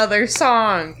wanted the other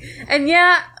song. And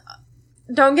yeah,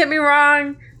 don't get me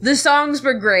wrong, the songs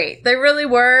were great. They really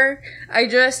were. I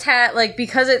just had, like,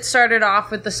 because it started off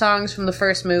with the songs from the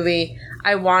first movie,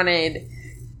 I wanted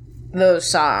those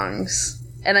songs.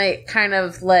 And I kind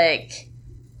of, like,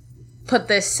 put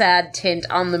this sad tint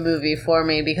on the movie for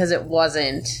me because it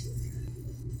wasn't.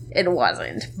 It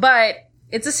wasn't. But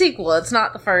it's a sequel. It's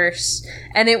not the first.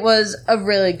 And it was a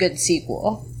really good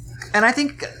sequel. And I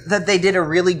think that they did a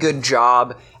really good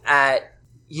job at,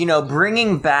 you know,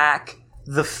 bringing back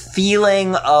the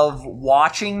feeling of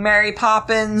watching Mary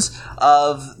Poppins,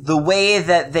 of the way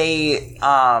that they,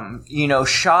 you know,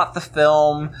 shot the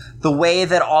film, the way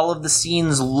that all of the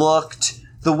scenes looked,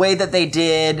 the way that they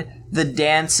did the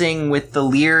dancing with the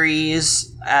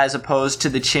Learys as opposed to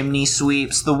the chimney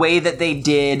sweeps, the way that they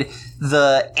did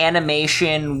the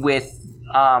animation with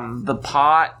the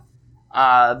pot,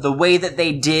 the way that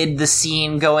they did the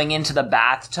scene going into the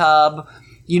bathtub,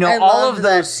 you know, all of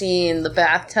that scene. The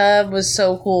bathtub was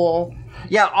so cool.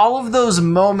 Yeah, all of those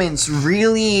moments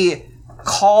really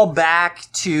call back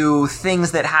to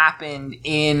things that happened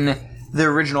in the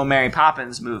original Mary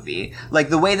Poppins movie. Like,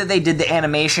 the way that they did the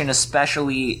animation,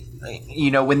 especially,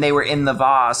 you know, when they were in the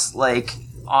vase, like,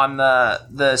 on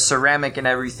the ceramic and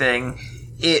everything,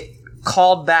 it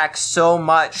called back so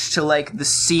much to, like, the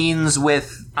scenes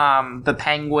with the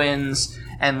penguins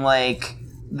and, like,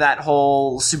 that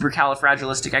whole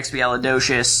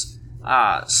supercalifragilisticexpialidocious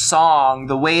song,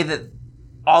 the way that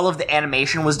all of the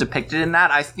animation was depicted in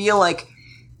that, I feel like,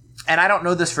 and I don't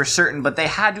know this for certain, but they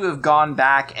had to have gone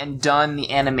back and done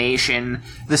the animation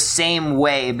the same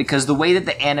way, because the way that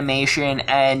the animation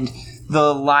and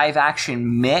the live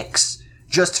action mix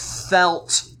just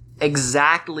felt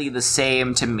exactly the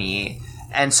same to me.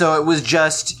 And so it was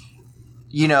just,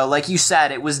 you know, like you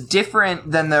said, it was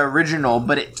different than the original,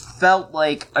 but it felt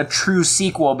like a true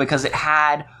sequel because it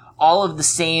had all of the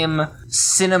same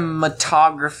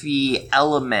cinematography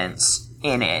elements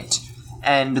in it.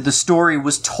 And the story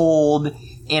was told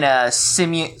in a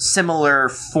similar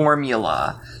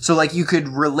formula. So, like, you could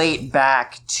relate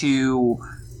back to,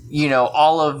 you know,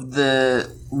 all of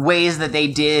the ways that they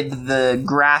did the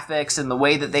graphics and the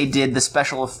way that they did the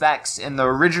special effects in the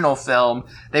original film.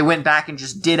 They went back and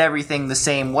just did everything the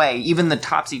same way. Even the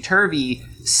topsy-turvy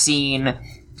scene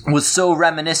was so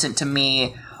reminiscent to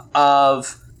me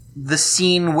of the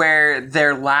scene where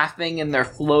they're laughing and they're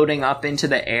floating up into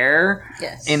the air.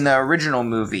 Yes. In the original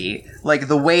movie. Like,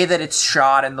 the way that it's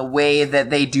shot and the way that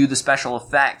they do the special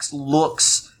effects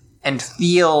looks and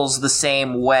feels the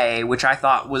same way, which I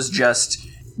thought was just,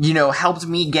 you know, helped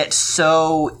me get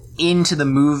so into the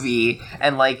movie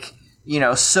and, like, you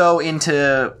know, so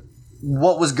into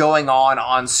what was going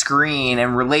on screen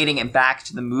and relating it back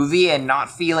to the movie and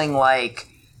not feeling like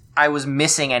I was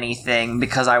missing anything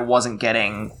because I wasn't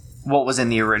getting what was in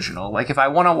the original. Like, if I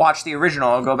want to watch the original,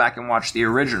 I'll go back and watch the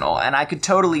original. And I could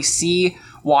totally see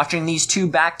watching these two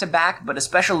back to back, but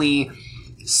especially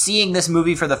seeing this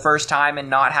movie for the first time and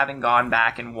not having gone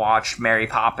back and watched Mary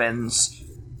Poppins,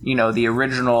 you know, the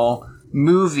original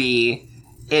movie,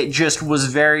 it just was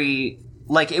very,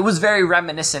 like, it was very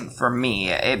reminiscent for me.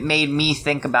 It made me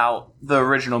think about the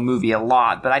original movie a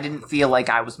lot, but I didn't feel like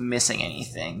I was missing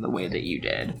anything the way that you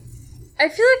did. I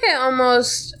feel like I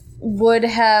almost would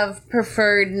have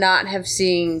preferred not have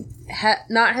seen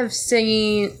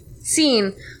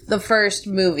the first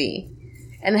movie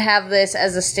and have this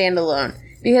as a standalone,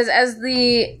 because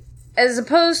as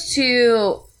opposed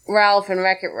to Ralph and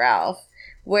Wreck-It Ralph,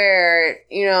 where,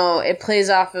 you know, it plays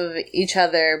off of each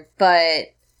other,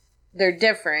 but they're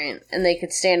different and they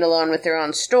could stand alone with their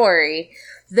own story.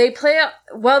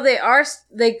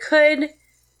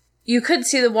 You could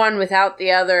see the one without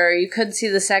the other, or you could see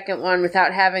the second one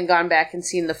without having gone back and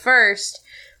seen the first.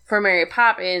 For Mary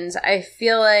Poppins, I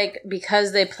feel like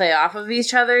because they play off of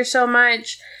each other so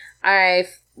much, I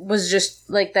was just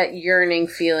like, that yearning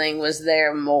feeling was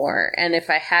there more. And if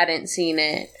I hadn't seen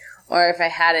it, or if I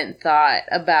hadn't thought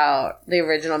about the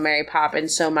original Mary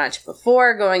Poppins so much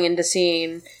before going into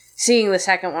seeing the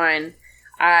second one,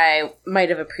 I might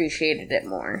have appreciated it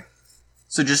more.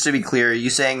 So just to be clear, are you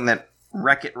saying that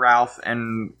Wreck-It Ralph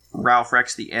and Ralph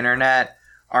Wrecks the Internet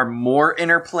are more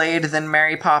interplayed than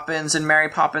Mary Poppins and Mary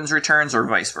Poppins Returns, or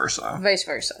vice versa? Vice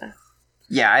versa.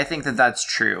 Yeah, I think that that's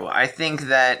true. I think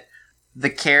that the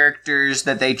characters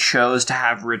that they chose to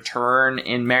have return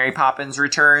in Mary Poppins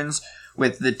Returns,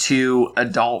 with the two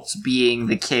adults being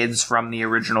the kids from the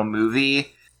original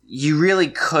movie, you really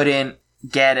couldn't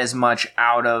get as much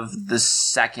out of the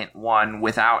second one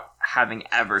without having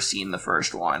ever seen the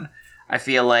first one. I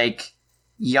feel like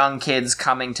young kids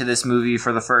coming to this movie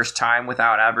for the first time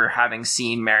without ever having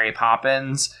seen Mary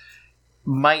Poppins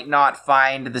might not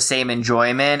find the same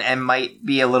enjoyment and might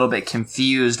be a little bit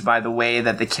confused by the way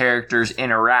that the characters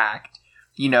interact.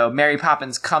 You know, Mary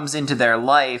Poppins comes into their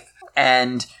life,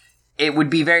 and it would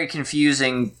be very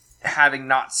confusing, having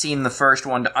not seen the first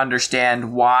one, to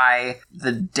understand why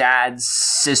the dad's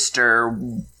sister,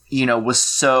 you know, was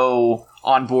so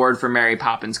on board for Mary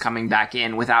Poppins coming back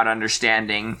in without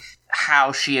understanding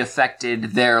how she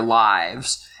affected their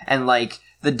lives. And, like,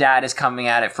 the dad is coming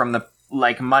at it from the,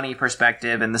 like, money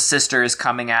perspective, and the sister is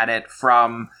coming at it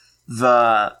from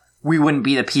the, we wouldn't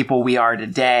be the people we are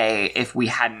today if we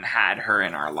hadn't had her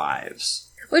in our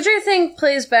lives. Which I think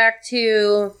plays back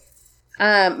to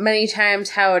many times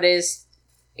how it is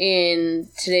in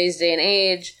today's day and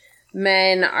age.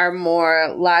 Men are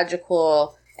more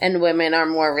logical and women are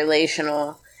more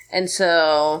relational. And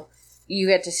so you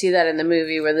get to see that in the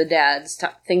movie, where the dad's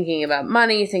thinking about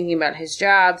money, thinking about his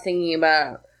job, thinking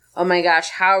about, oh my gosh,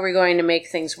 how are we going to make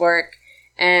things work?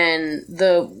 And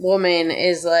the woman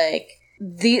is like,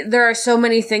 there are so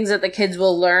many things that the kids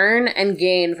will learn and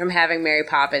gain from having Mary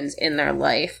Poppins in their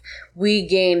life. We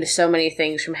gained so many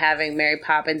things from having Mary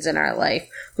Poppins in our life.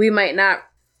 We might not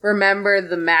remember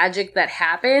the magic that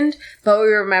happened, but we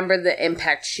remember the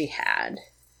impact she had.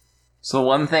 So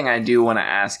one thing I do want to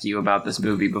ask you about this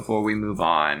movie before we move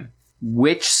on,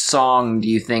 which song do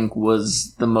you think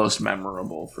was the most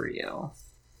memorable for you?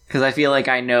 Because I feel like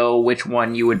I know which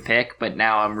one you would pick, but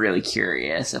now I'm really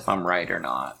curious if I'm right or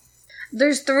not.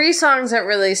 There's 3 songs that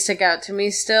really stick out to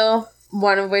me still,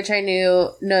 one of which I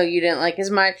know you didn't like as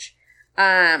much.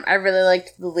 I really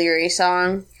liked the Leary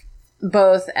song,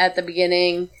 both at the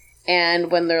beginning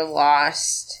and when they're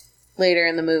lost later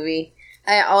in the movie.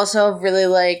 I also really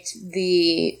liked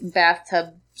the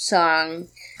bathtub song.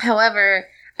 However,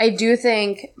 I do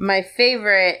think my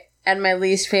favorite and my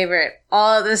least favorite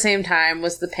all at the same time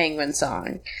was the penguin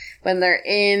song. When they're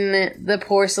in the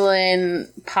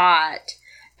porcelain pot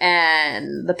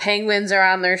and the penguins are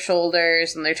on their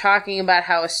shoulders and they're talking about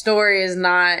how a story is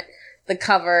not the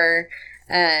cover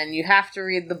and you have to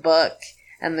read the book,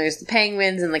 and there's the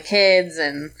penguins and the kids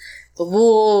and the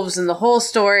wolves and the whole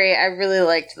story. I really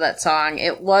liked that song.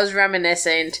 It was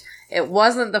reminiscent. It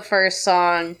wasn't the first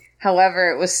song.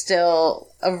 However, it was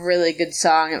still a really good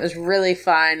song. It was really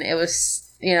fun. It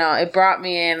was, you know, it brought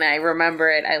me in. I remember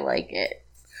it. I like it.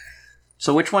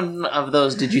 So which one of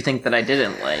those did you think that I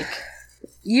didn't like?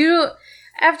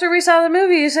 After we saw the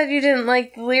movie, you said you didn't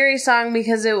like the Leary song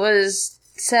because it was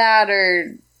sad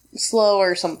or slow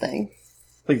or something.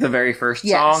 Like the very first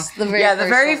yes, song? The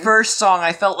very first song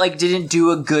I felt like didn't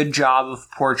do a good job of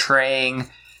portraying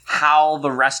how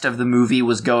the rest of the movie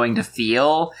was going to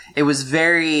feel. It was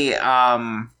very,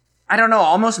 I I don't know,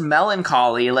 almost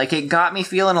melancholy. Like, it got me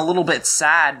feeling a little bit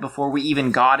sad before we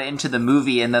even got into the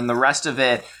movie, and then the rest of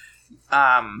it,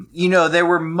 there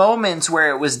were moments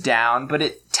where it was down, but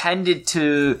it tended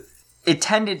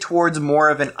towards more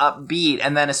of an upbeat,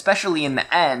 and then especially in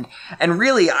the end. And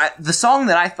really, the song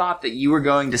that I thought that you were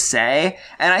going to say,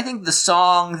 and I think the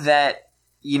song that,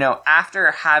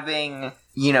 after having,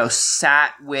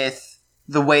 sat with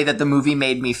the way that the movie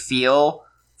made me feel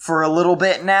for a little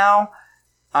bit now,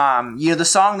 the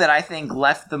song that I think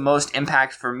left the most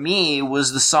impact for me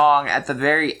was the song at the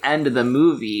very end of the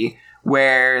movie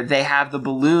where they have the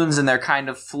balloons and they're kind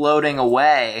of floating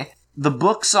away. The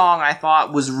book song I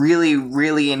thought was really,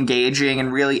 really engaging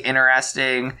and really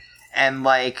interesting and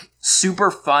like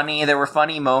super funny. There were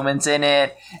funny moments in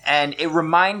it, and it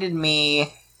reminded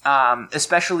me,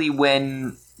 especially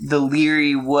when the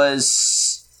Leary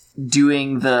was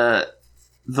doing the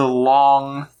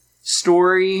long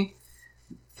story,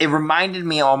 it reminded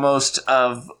me almost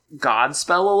of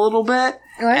Godspell a little bit.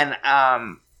 What? And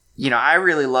I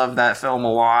really love that film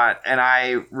a lot, and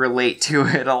I relate to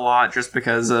it a lot just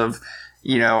because of,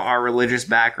 our religious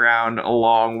background,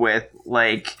 along with,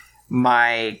 like,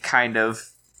 my kind of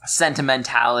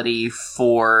sentimentality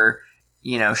for,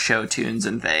 show tunes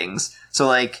and things. So,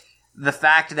 like, the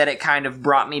fact that it kind of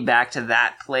brought me back to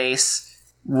that place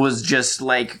was just,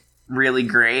 like, really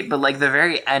great. But, like, the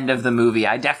very end of the movie,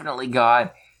 I definitely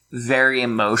got very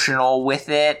emotional with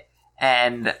it,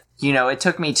 and, it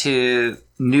took me to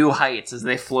new heights as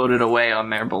they floated away on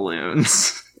their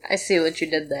balloons. I see what you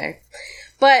did there.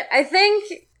 But I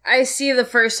think I see the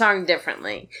first song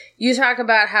differently. You talk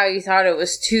about how you thought it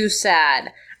was too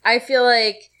sad. I feel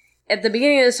like at the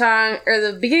beginning of the song, or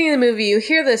the beginning of the movie, you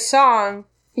hear this song,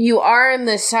 you are in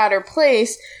this sadder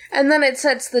place, and then it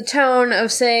sets the tone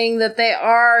of saying that they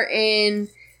are in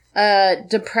a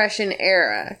depression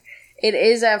era. It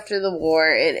is after the war.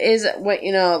 It is what,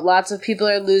 lots of people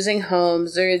are losing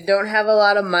homes. They don't have a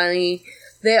lot of money.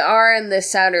 They are in this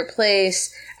sadder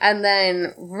place. And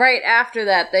then right after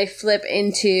that, they flip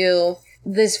into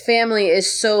this family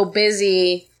is so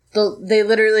busy. They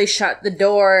literally shut the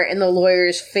door in the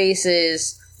lawyers'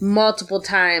 faces multiple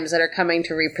times that are coming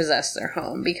to repossess their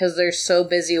home because they're so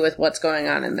busy with what's going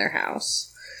on in their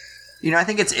house. I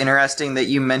think it's interesting that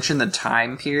you mentioned the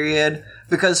time period,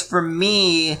 because for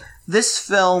me, this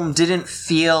film didn't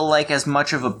feel like as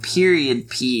much of a period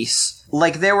piece.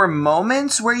 Like, there were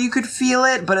moments where you could feel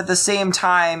it, but at the same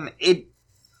time, it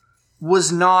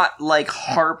was not, like,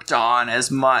 harped on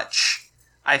as much,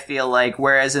 I feel like.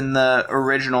 Whereas in the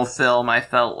original film, I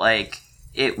felt like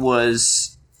it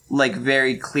was, like,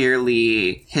 very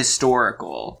clearly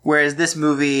historical. Whereas this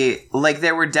movie, like,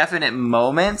 there were definite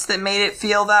moments that made it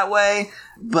feel that way,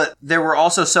 but there were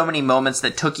also so many moments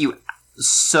that took you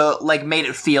made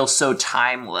it feel so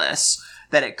timeless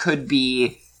that it could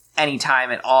be any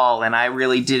time at all, and I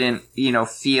really didn't,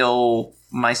 feel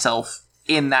myself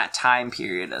in that time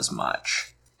period as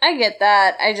much. I get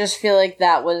that. I just feel like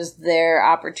that was their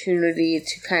opportunity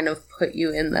to kind of put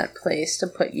you in that place, to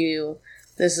put you,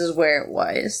 this is where it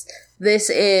was. These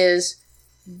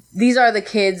are the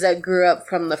kids that grew up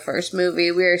from the first movie.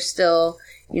 We are still,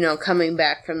 coming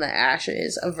back from the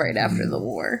ashes of right after the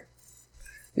war.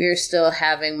 We are still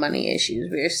having money issues.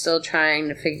 We are still trying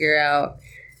to figure out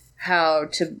how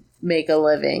to make a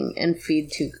living and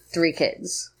feed 3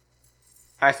 kids.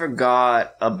 I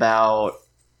forgot about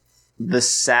the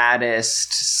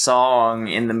saddest song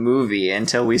in the movie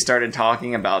until we started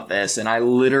talking about this, and I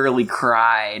literally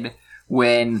cried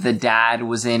when the dad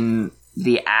was in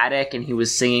the attic and he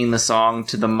was singing the song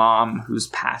to the mom who's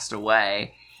passed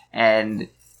away, and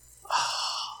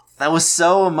that was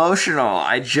so emotional.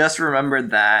 I just remembered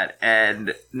that,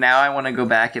 and now I want to go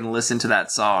back and listen to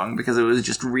that song because it was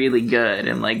just really good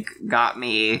and, like, got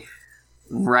me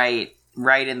right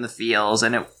in the feels.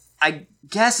 And I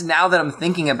guess now that I'm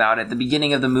thinking about it, the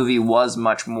beginning of the movie was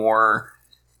much more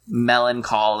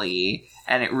melancholy,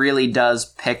 and it really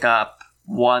does pick up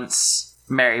once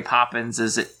Mary Poppins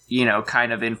is,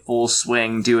 kind of in full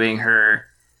swing doing her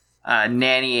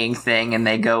nannying thing and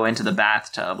they go into the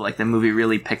bathtub. Like, the movie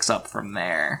really picks up from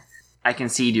there. I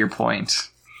concede your point.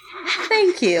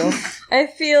 Thank you. I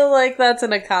feel like that's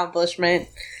an accomplishment.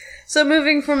 So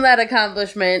moving from that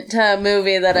accomplishment to a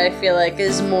movie that I feel like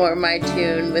is more my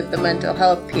tune with the mental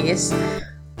health piece,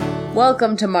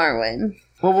 welcome to Marwen.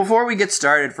 Well, before we get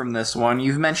started from this one,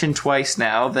 you've mentioned twice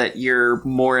now that you're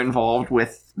more involved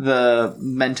with the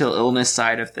mental illness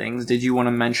side of things. Did you want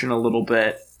to mention a little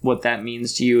bit what that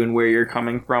means to you and where you're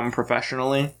coming from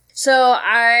professionally? So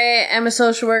I am a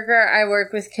social worker. I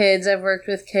work with kids. I've worked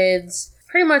with kids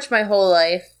pretty much my whole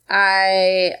life.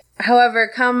 I,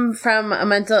 however, come from a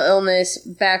mental illness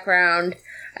background.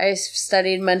 I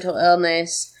studied mental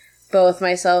illness. Both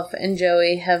myself and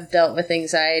Joey have dealt with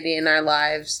anxiety in our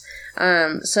lives.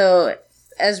 So,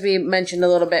 as we mentioned a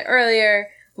little bit earlier,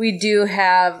 we do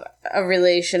have a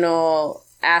relational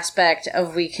aspect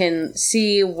of we can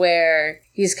see where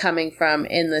he's coming from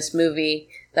in this movie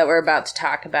that we're about to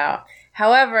talk about.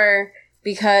 However,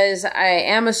 because I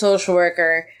am a social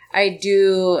worker, I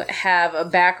do have a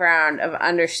background of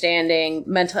understanding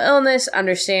mental illness,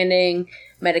 understanding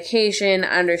medication,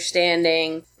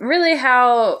 understanding really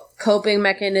how coping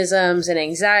mechanisms and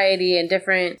anxiety and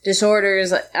different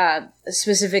disorders,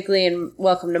 specifically in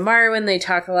Welcome to Marwen, they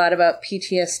talk a lot about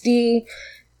PTSD,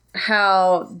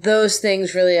 how those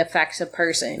things really affects a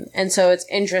person. And so it's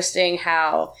interesting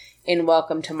how in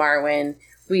Welcome to Marwen,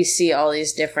 we see all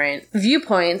these different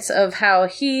viewpoints of how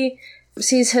he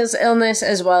sees his illness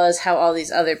as well as how all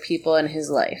these other people in his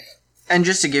life. And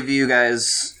just to give you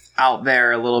guys out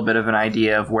there a little bit of an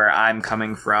idea of where I'm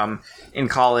coming from, in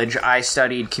college I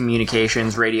studied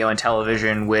communications, radio, and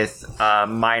television with a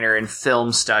minor in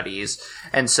film studies.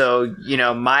 And so, you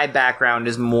know, my background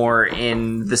is more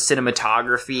in the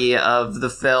cinematography of the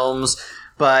films,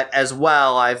 but as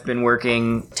well I've been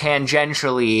working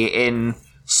tangentially in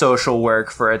social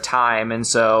work for a time. And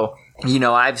so, you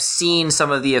know, I've seen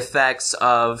some of the effects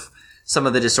of some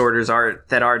of the disorders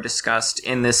that are discussed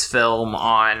in this film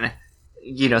on,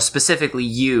 you know, specifically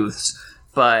youths,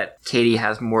 but Katie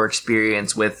has more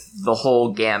experience with the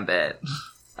whole gambit,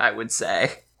 I would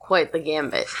say. Quite the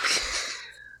gambit.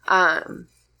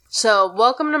 So,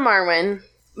 Welcome to Marwen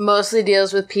mostly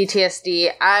deals with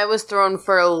PTSD. I was thrown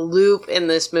for a loop in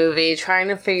this movie trying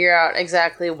to figure out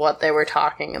exactly what they were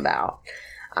talking about.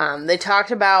 They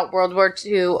talked about World War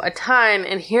II a ton,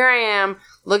 and here I am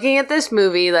looking at this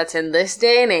movie that's in this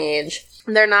day and age.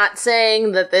 They're not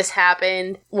saying that this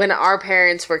happened when our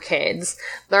parents were kids.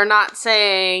 They're not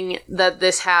saying that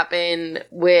this happened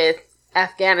with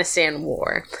Afghanistan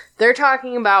war. They're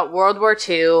talking about World War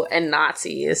II and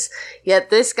Nazis.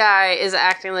 Yet this guy is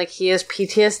acting like he has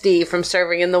PTSD from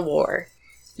serving in the war.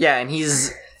 Yeah, and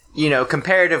he's, you know,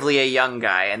 comparatively a young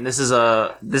guy, and this is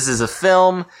a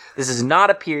film. This is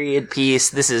not a period piece.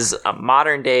 This is a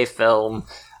modern day film.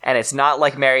 And it's not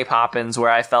like Mary Poppins, where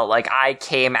I felt like I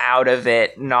came out of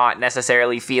it not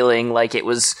necessarily feeling like it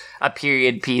was a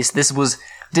period piece. This was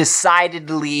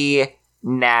decidedly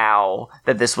now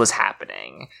that this was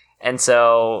happening. And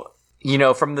so, you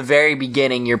know, from the very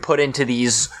beginning, you're put into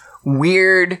these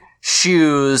weird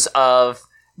shoes of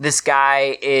this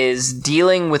guy is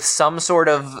dealing with some sort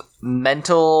of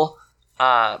mental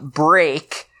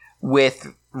break with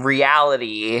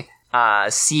reality,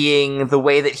 seeing the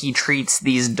way that he treats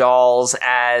these dolls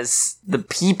as the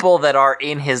people that are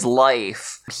in his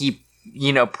life. He,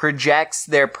 you know, projects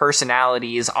their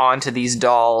personalities onto these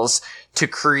dolls to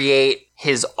create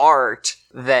his art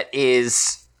that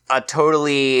is a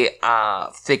totally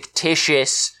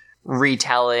fictitious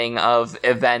retelling of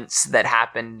events that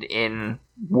happened in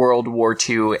World War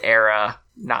II era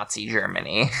Nazi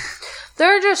Germany.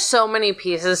 There are just so many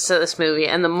pieces to this movie,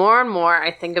 and the more and more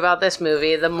I think about this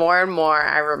movie, the more and more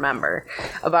I remember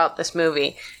about this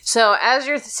movie. So as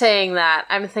you're saying that,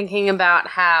 I'm thinking about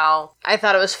how I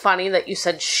thought it was funny that you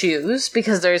said shoes,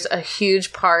 because there's a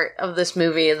huge part of this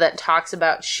movie that talks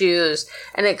about shoes,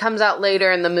 and it comes out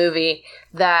later in the movie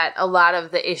that a lot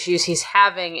of the issues he's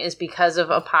having is because of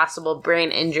a possible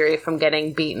brain injury from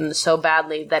getting beaten so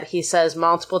badly that he says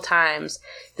multiple times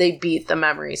they beat the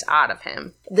memories out of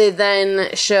him. They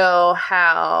then show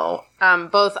how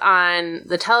both on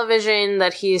the television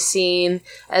that he's seen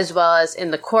as well as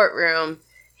in the courtroom,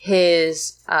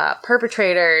 his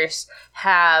perpetrators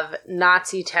have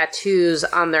Nazi tattoos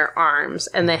on their arms,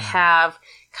 and they have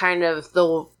kind of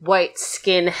the white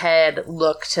skinhead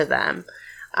look to them.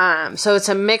 So it's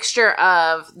a mixture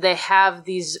of, they have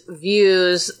these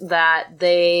views that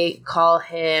they call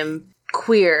him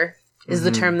queer, is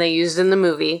the term they used in the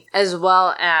movie, as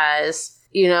well as,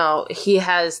 you know, he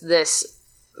has this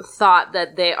thought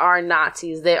that they are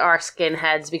Nazis, they are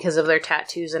skinheads because of their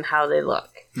tattoos and how they look.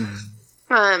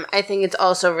 I think it's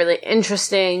also really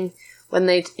interesting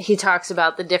when he talks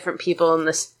about the different people in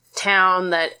this town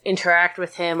that interact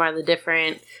with him are the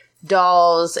different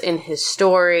dolls in his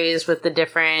stories with the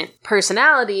different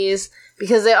personalities,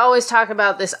 because they always talk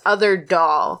about this other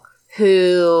doll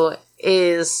who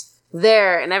is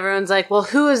there, and everyone's like, well,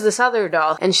 who is this other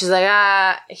doll? And she's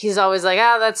like, he's always like,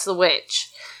 that's the witch.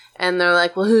 And they're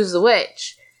like, well, who's the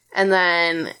witch? And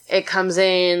then it comes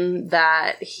in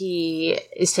that he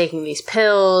is taking these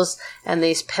pills, and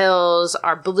these pills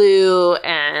are blue,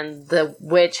 and the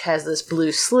witch has this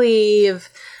blue sleeve.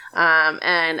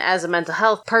 And as a mental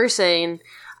health person,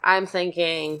 I'm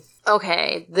thinking,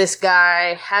 okay, this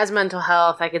guy has mental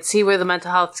health. I could see where the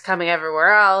mental health is coming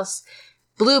everywhere else.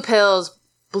 Blue pills,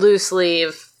 blue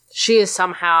sleeve. She is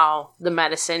somehow the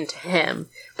medicine to him.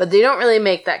 But they don't really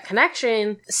make that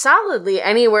connection solidly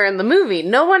anywhere in the movie.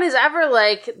 No one is ever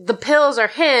like, the pills are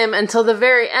him until the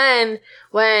very end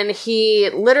when he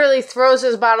literally throws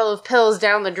his bottle of pills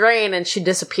down the drain and she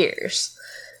disappears.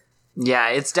 Yeah,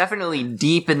 it's definitely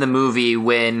deep in the movie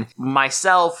when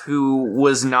myself, who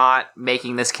was not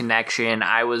making this connection,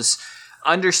 I was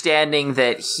understanding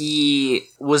that he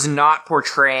was not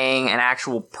portraying an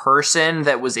actual person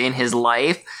that was in his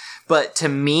life, but to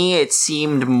me it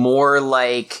seemed more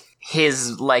like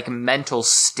his mental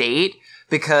state,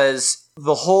 because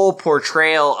the whole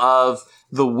portrayal of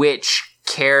the witch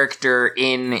character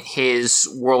in his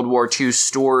World War II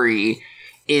story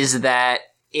is that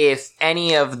if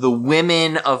any of the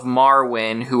women of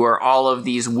Marwen, who are all of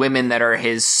these women that are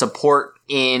his support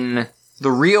in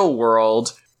the real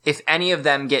world, if any of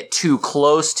them get too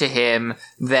close to him,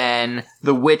 then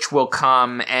the witch will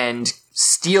come and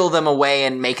steal them away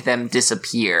and make them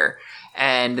disappear.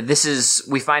 And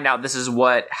we find out this is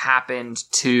what happened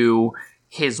to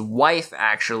his wife,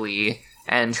 actually,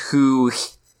 and who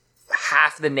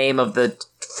half the name of the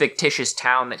fictitious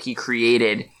town that he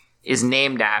created is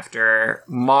named after.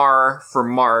 Mar for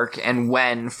Mark and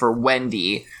Wen for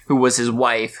Wendy, who was his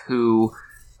wife, who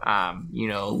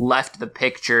left the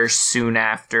picture soon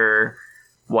after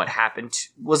what happened.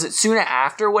 Was it soon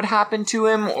after what happened to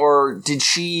him, or did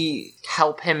she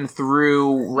help him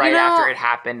through right after it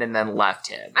happened and then left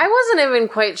him? I wasn't even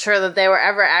quite sure that they were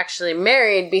ever actually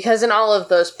married, because in all of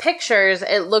those pictures,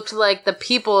 it looked like the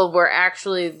people were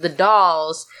actually the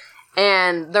dolls,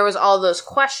 and there was all those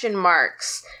question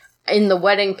marks in the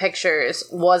wedding pictures.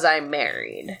 Was I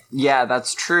married? Yeah,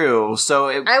 that's true. So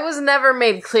I was never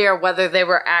made clear whether they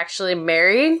were actually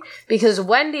married, because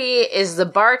Wendy is the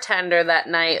bartender that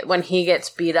night when he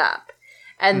gets beat up.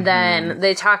 And then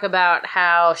they talk about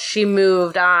how she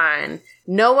moved on.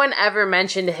 No one ever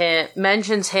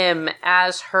mentions him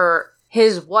as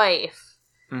his wife,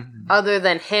 other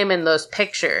than him in those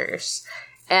pictures.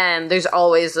 And there's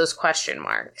always those question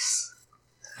marks.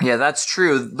 Yeah, that's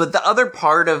true. But the other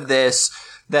part of this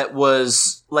that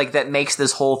was, that makes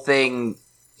this whole thing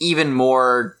even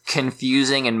more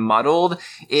confusing and muddled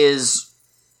is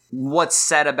what's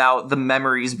said about the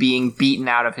memories being beaten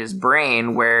out of his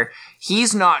brain, where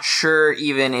he's not sure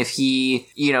even if he,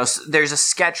 there's a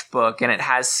sketchbook and it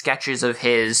has sketches of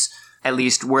his, at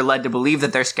least we're led to believe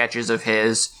that they're sketches of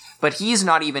his, but he's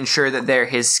not even sure that they're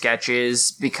his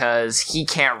sketches because he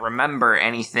can't remember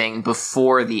anything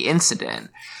before the incident.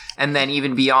 And then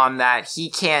even beyond that, he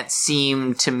can't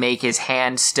seem to make his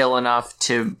hand still enough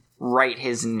to write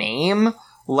his name,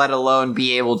 let alone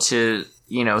be able to,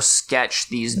 sketch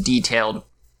these detailed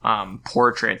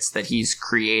portraits that he's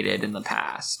created in the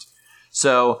past.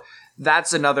 So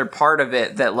that's another part of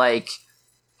it that,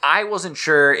 I wasn't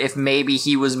sure if maybe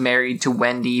he was married to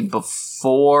Wendy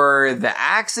before the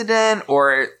accident,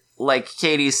 or, like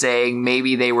Katie's saying,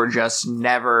 maybe they were just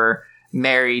never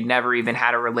married, never even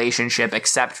had a relationship,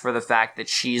 except for the fact that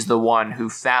she's the one who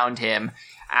found him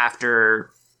after,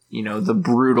 the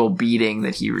brutal beating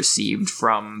that he received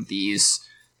from these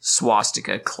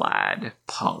swastika-clad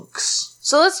punks.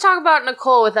 So let's talk about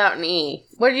Nicole without an E.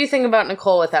 What did you think about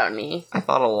Nicole without an E? I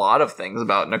thought a lot of things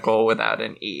about Nicole without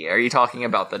an E. Are you talking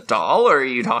about the doll, or are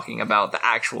you talking about the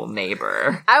actual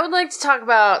neighbor? I would like to talk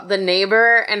about the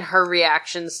neighbor and her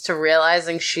reactions to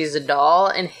realizing she's a doll,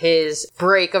 and his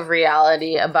break of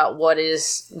reality about what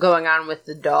is going on with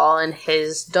the doll and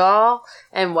his doll,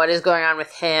 and what is going on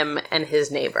with him and his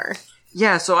neighbor.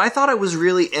 Yeah, so I thought it was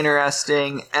really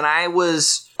interesting, and I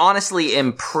was honestly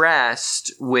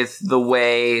impressed with the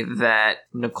way that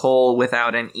Nicole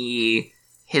without an E,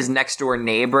 his next door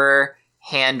neighbor,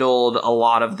 handled a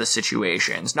lot of the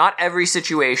situations. Not every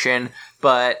situation,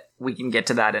 but we can get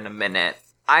to that in a minute.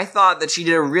 I thought that she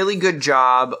did a really good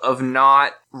job of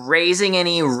not raising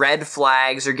any red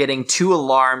flags or getting too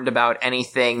alarmed about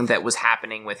anything that was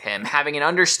happening with him. Having an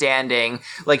understanding,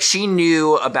 she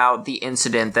knew about the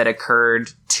incident that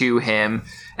occurred to him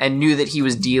and knew that he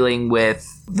was dealing with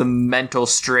the mental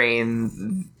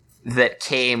strain that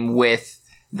came with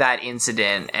that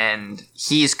incident, and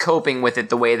he's coping with it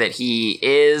the way that he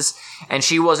is, and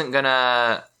she wasn't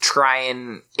gonna try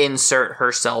and insert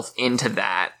herself into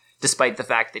that, despite the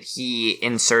fact that he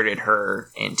inserted her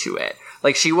into it.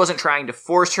 Like, she wasn't trying to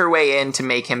force her way in to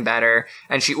make him better,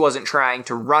 and she wasn't trying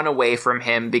to run away from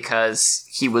him because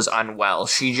he was unwell.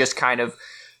 She just kind of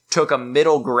took a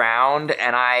middle ground,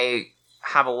 and I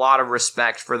have a lot of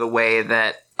respect for the way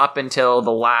that, up until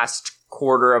the last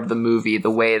quarter of the movie,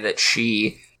 the way that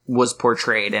she was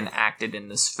portrayed and acted in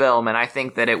this film, and I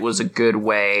think that it was a good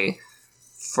way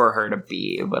for her to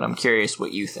be, but I'm curious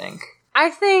what you think. I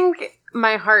think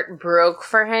my heart broke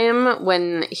for him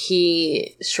when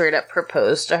he straight up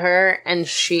proposed to her and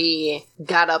she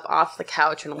got up off the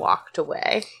couch and walked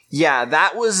away. Yeah,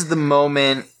 that was the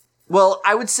moment. Well,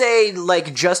 I would say,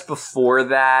 like, just before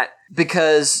that,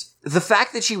 because the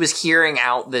fact that she was hearing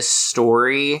out this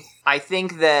story, I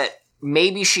think that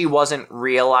maybe she wasn't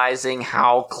realizing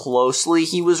how closely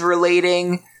he was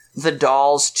relating the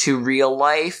dolls to real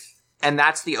life. And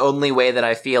that's the only way that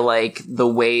I feel like the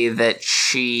way that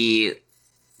she,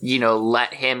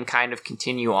 let him kind of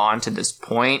continue on to this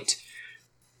point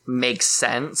makes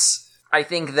sense. I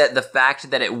think that the fact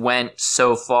that it went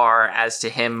so far as to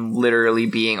him literally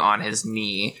being on his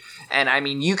knee, and I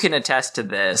mean, you can attest to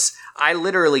this, I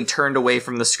literally turned away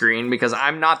from the screen because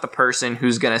I'm not the person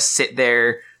who's gonna sit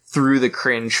there through the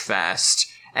cringe fest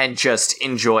and just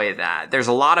enjoy that. There's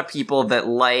a lot of people that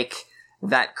like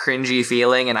that cringy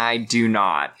feeling, and I do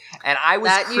not. And I was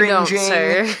that cringing, you don't,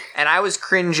 sir. and I was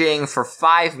cringing for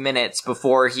 5 minutes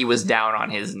before he was down on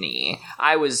his knee.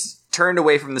 I was turned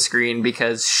away from the screen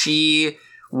because she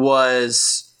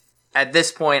was, at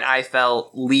this point, I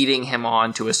felt, leading him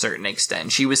on to a certain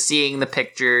extent. She was seeing the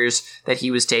pictures that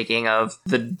he was taking of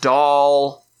the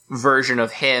doll version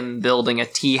of him building a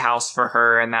tea house for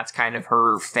her, and that's kind of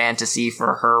her fantasy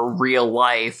for her real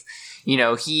life.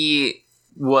 He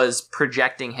was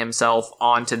projecting himself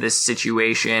onto this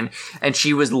situation, and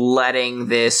she was letting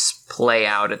this play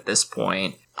out at this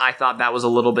point. I thought that was a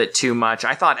little bit too much.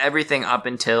 I thought everything up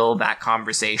until that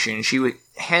conversation, she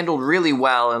handled really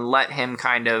well and let him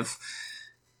kind of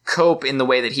cope in the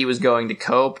way that he was going to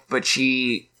cope, but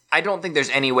I don't think there's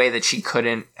any way that she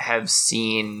couldn't have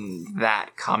seen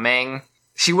that coming.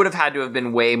 She would have had to have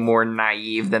been way more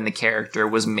naive than the character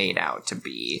was made out to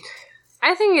be.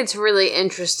 I think it's really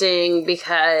interesting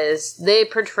because they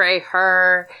portray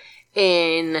her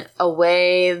in a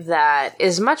way that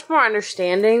is much more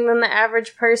understanding than the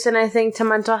average person, I think, to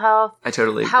mental health. I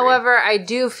totally agree. However, I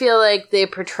do feel like they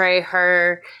portray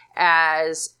her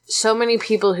as so many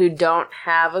people who don't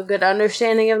have a good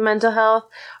understanding of mental health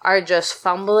are just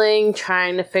fumbling,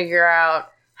 trying to figure out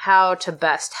how to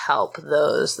best help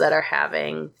those that are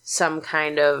having some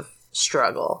kind of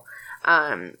struggle.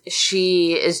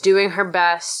 She is doing her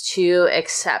best to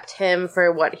accept him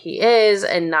for what he is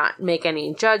and not make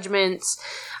any judgments.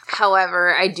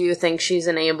 However, I do think she's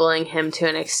enabling him to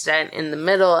an extent in the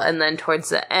middle, and then towards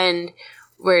the end,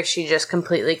 where she just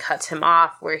completely cuts him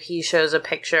off, where he shows a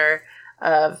picture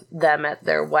of them at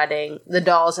their wedding, the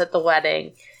dolls at the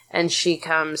wedding, and she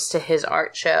comes to his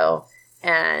art show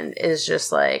and is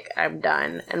just like, I'm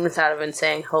done, and without even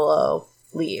saying hello,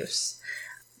 leaves.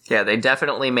 Yeah, they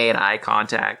definitely made eye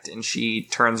contact, and she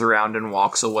turns around and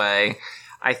walks away.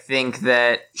 I think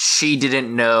that she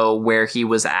didn't know where he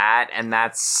was at, and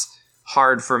that's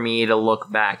hard for me to look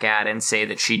back at and say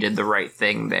that she did the right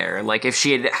thing there. Like, if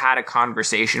she had had a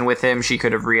conversation with him, she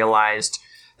could have realized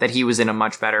that he was in a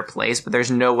much better place, but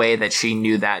there's no way that she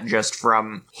knew that just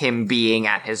from him being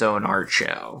at his own art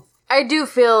show. I do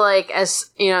feel like,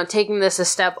 as, taking this a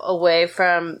step away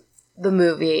from the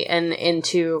movie and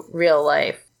into real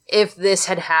life, if this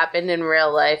had happened in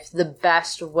real life, the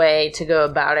best way to go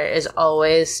about it is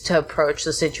always to approach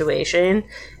the situation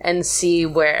and see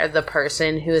where the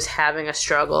person who is having a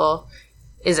struggle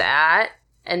is at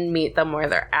and meet them where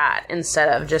they're at, instead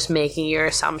of just making your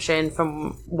assumption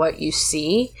from what you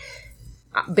see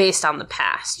based on the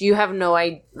past. You have no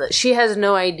idea. She has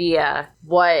no idea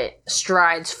what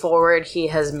strides forward he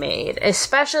has made,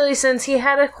 especially since he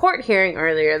had a court hearing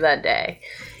earlier that day.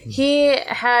 He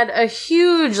had a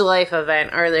huge life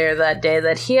event earlier that day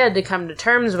that he had to come to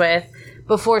terms with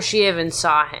before she even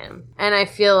saw him. And I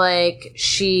feel like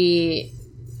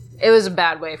it was a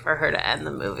bad way for her to end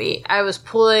the movie. I was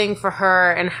pulling for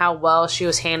her and how well she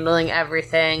was handling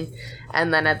everything.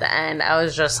 And then at the end, I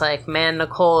was just like, man,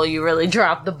 Nicole, you really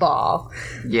dropped the ball.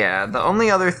 Yeah, the only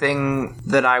other thing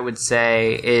that I would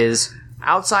say is,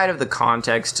 outside of the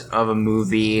context of a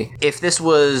movie, if this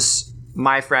was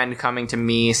my friend coming to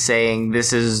me saying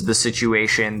this is the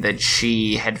situation that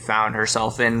she had found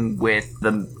herself in with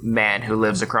the man who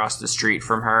lives across the street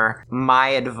from her, my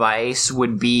advice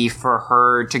would be for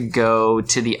her to go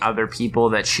to the other people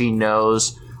that she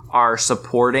knows are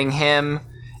supporting him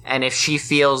And if she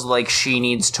feels like she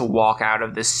needs to walk out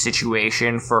of this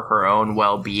situation for her own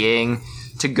well-being,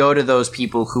 to go to those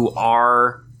people who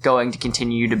are going to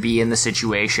continue to be in the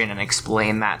situation and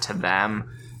explain that to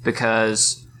them.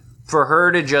 Because for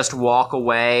her to just walk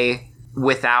away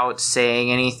without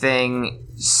saying anything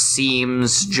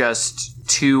seems just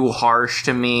too harsh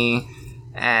to me,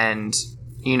 and,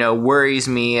 you know, worries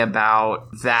me about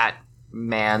that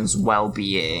man's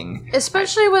well-being.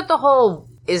 Especially with the whole,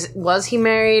 was he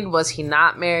married? Was he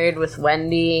not married with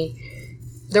Wendy?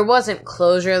 There wasn't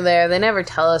closure there. They never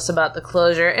tell us about the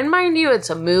closure. And mind you, it's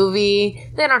a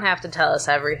movie. They don't have to tell us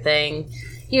everything.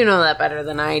 You know that better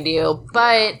than I do.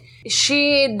 But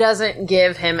she doesn't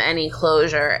give him any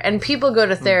closure. And people go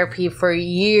to therapy for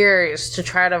years to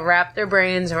try to wrap their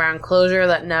brains around closure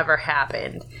that never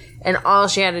happened. And all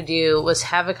she had to do was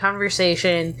have a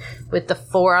conversation with the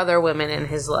 4 other women in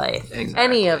his life. Exactly.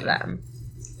 Any of them.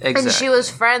 Exactly. And she was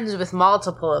friends with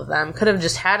multiple of them. Could have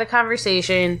just had a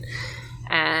conversation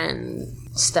and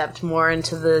stepped more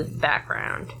into the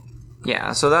background.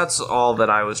 Yeah, so that's all that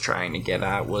I was trying to get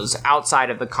at, was outside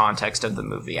of the context of the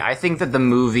movie. I think that the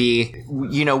movie,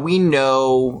 you know, we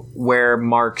know where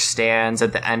Mark stands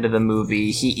at the end of the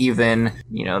movie. He even,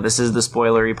 you know, this is the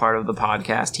spoilery part of the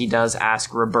podcast, he does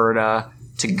ask Roberta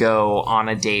to go on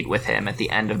a date with him at the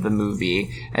end of the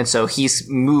movie. And so he's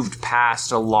moved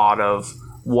past a lot of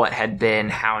what had been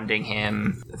hounding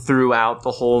him throughout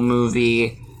the whole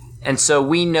movie. And so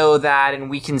we know that,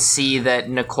 and we can see that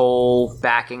Nicole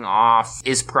backing off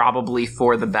is probably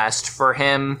for the best for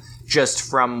him, just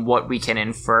from what we can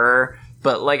infer.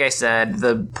 But like I said,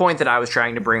 the point that I was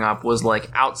trying to bring up was, like,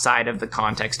 outside of the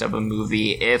context of a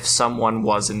movie, if someone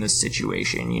was in this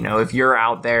situation, you know, if you're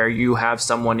out there, you have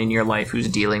someone in your life who's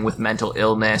dealing with mental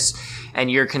illness,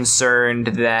 and you're concerned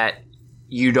that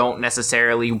you don't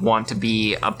necessarily want to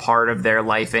be a part of their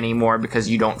life anymore because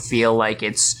you don't feel like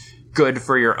it's good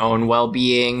for your own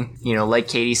well-being. You know, like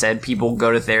Katie said, people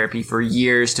go to therapy for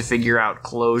years to figure out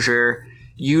closure.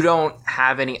 You don't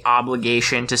have any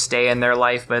obligation to stay in their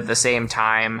life, but at the same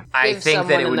time, I think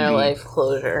that it would be life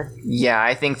closure. Yeah,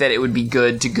 I think that it would be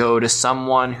good to go to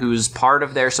someone who's part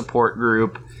of their support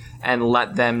group and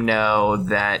let them know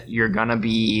that you're gonna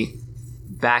be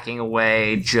backing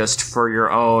away just for your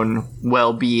own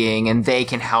well-being, and they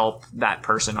can help that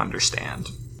person understand.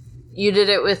 You did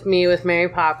it with me with Mary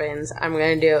Poppins. I'm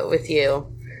going to do it with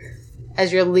you.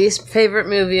 As your least favorite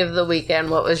movie of the weekend,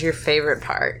 what was your favorite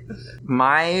part?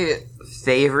 My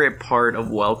favorite part of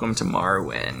Welcome to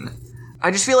Marwen,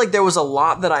 I just feel like there was a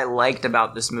lot that I liked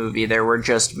about this movie. There were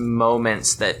just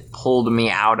moments that pulled me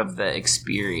out of the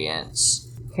experience.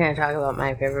 Can I talk about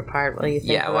my favorite part while you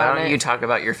think Yeah, about why don't it? you talk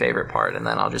about your favorite part, and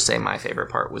then I'll just say my favorite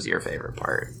part was your favorite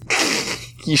part.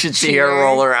 You should see her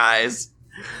roll her eyes.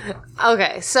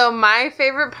 Okay, so my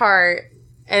favorite part,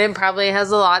 and it probably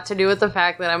has a lot to do with the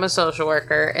fact that I'm a social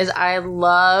worker, is I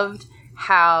loved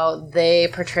how they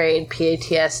portrayed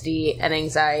PTSD and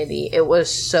anxiety. It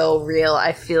was so real.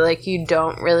 I feel like you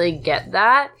don't really get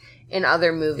that in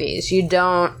other movies.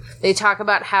 They talk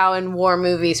about how in war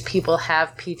movies people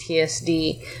have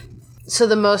PTSD. So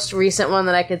the most recent one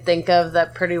that I could think of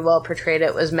that pretty well portrayed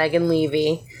it was Megan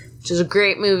Levy, which is a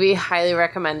great movie, highly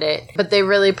recommend it. But they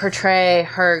really portray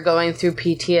her going through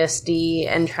PTSD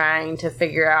and trying to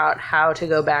figure out how to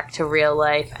go back to real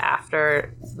life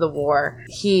after the war.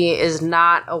 He is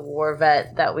not a war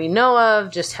vet that we know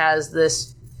of, just has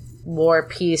this war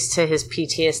piece to his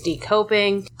PTSD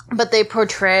coping. But they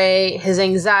portray his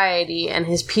anxiety and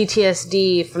his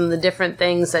PTSD from the different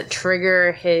things that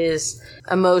trigger his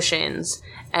emotions.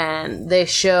 And they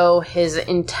show his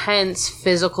intense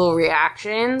physical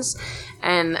reactions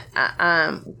and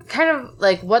kind of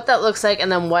like what that looks like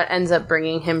and then what ends up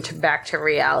bringing him back to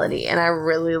reality. And I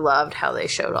really loved how they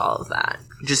showed all of that.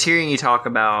 Just hearing you talk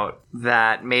about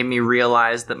that made me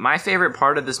realize that my favorite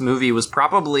part of this movie was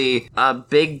probably a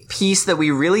big piece that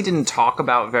we really didn't talk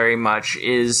about very much,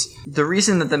 is the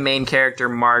reason that the main character,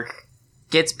 Mark,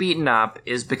 gets beaten up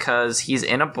is because he's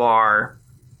in a bar,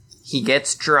 he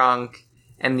gets drunk,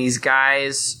 and these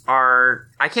guys are...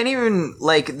 I can't even...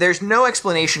 Like, there's no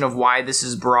explanation of why this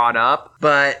is brought up,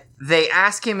 but they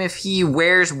ask him if he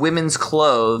wears women's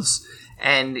clothes,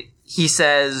 and he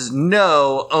says,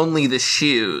 no, only the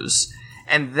shoes.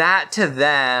 And that to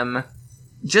them,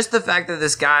 just the fact that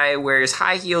this guy wears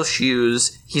high heel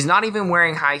shoes, he's not even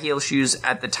wearing high heel shoes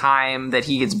at the time that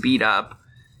he gets beat up,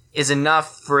 is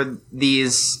enough for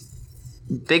these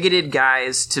bigoted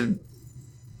guys to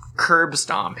curb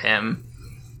stomp him.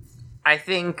 I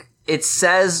think it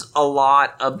says a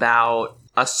lot about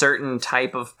a certain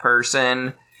type of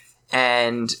person,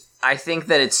 and I think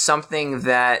that it's something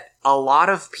that a lot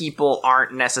of people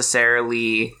aren't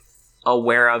necessarily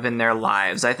aware of in their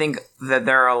lives. I think that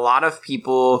there are a lot of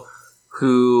people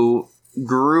who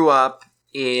grew up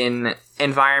in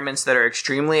environments that are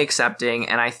extremely accepting,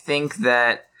 and I think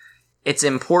that it's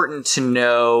important to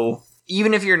know,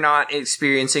 even if you're not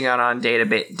experiencing it on a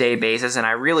day-to-day basis, and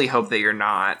I really hope that you're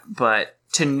not, but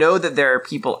to know that there are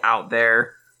people out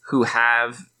there who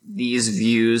have these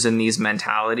views and these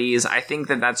mentalities, I think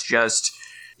that that's just,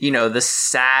 the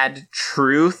sad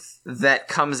truth that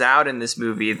comes out in this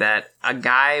movie, that a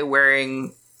guy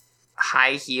wearing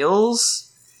high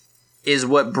heels is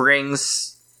what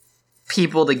brings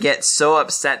people to get so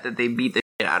upset that they beat the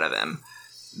shit out of him.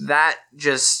 That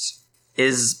just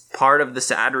is part of the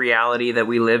sad reality that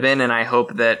we live in, and I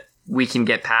hope that we can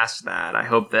get past that. I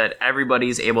hope that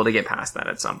everybody's able to get past that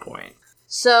at some point.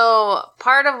 So,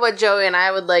 part of what Joey and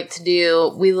I would like to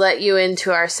do, we let you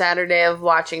into our Saturday of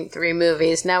watching 3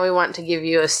 movies. Now we want to give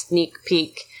you a sneak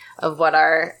peek of what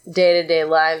our day-to-day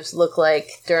lives look like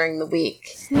during the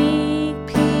week. Sneak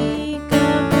peek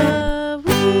of the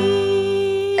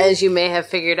week. As you may have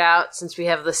figured out, since we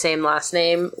have the same last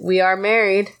name, we are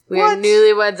married. We are What?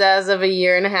 newlyweds as of a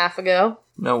year and a half ago.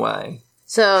 No way.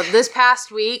 So this past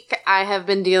week, I have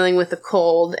been dealing with a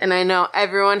cold, and I know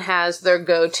everyone has their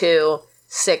go-to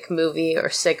sick movie or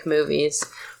sick movies.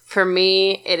 For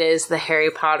me, it is the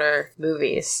Harry Potter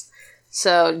movies.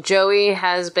 So Joey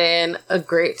has been a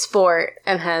great sport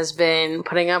and has been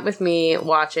putting up with me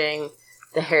watching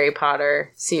the Harry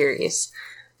Potter series.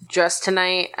 Just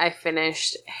tonight, I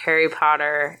finished Harry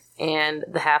Potter and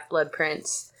the Half-Blood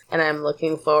Prince, and I'm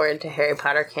looking forward to Harry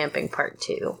Potter Camping Part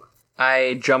 2.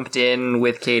 I jumped in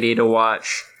with Katie to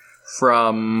watch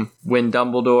from when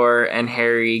Dumbledore and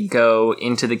Harry go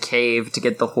into the cave to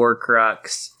get the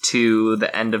Horcrux to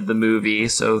the end of the movie.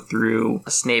 So through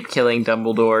Snape killing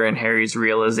Dumbledore and Harry's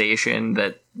realization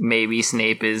that maybe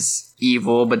Snape is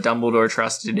evil, but Dumbledore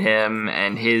trusted him,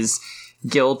 and his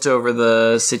guilt over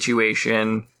the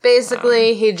situation.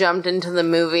 Basically, he jumped into the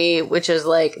movie, which is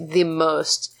like the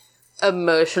most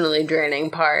emotionally draining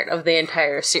part of the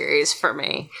entire series for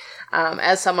me.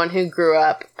 As someone who grew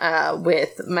up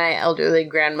with my elderly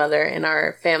grandmother in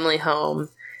our family home,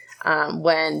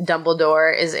 when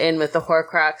Dumbledore is in with the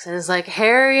Horcrux and is like,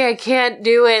 Harry, I can't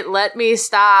do it, let me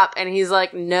stop. And he's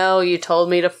like, no, you told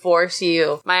me to force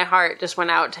you. My heart just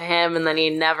went out to him, and then he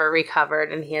never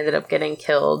recovered, and he ended up getting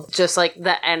killed. Just like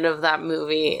the end of that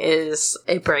movie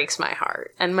it breaks my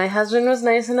heart. And my husband was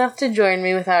nice enough to join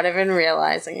me without even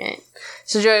realizing it.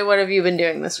 So Joey, what have you been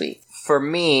doing this week? For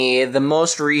me, the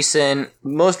most recent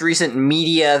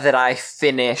media that I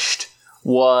finished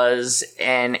was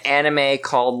an anime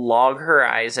called Log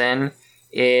Horizon.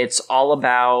 It's all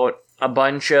about a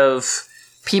bunch of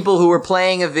people who were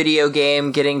playing a video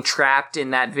game, getting trapped in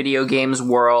that video game's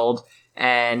world,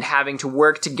 and having to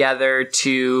work together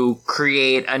to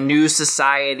create a new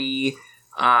society,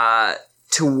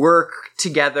 to work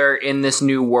together in this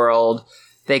new world.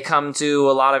 They come to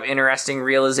a lot of interesting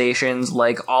realizations,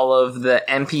 like all of the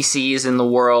NPCs in the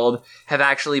world have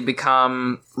actually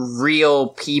become real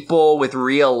people with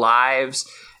real lives.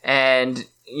 And,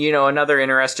 another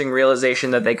interesting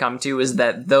realization that they come to is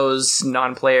that those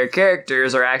non-player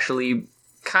characters are actually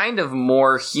kind of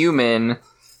more human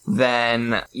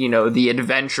than, the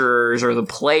adventurers or the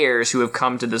players who have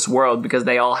come to this world, because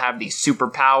they all have these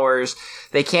superpowers.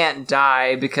 They can't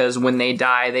die because when they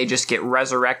die, they just get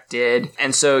resurrected.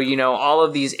 And so, all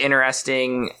of these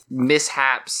interesting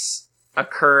mishaps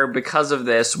occur because of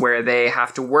this, where they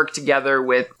have to work together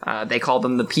with, they call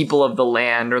them the people of the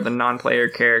land, or the non-player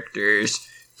characters,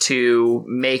 to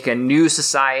make a new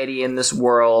society in this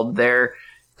world. They're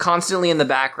constantly in the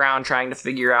background trying to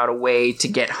figure out a way to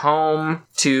get home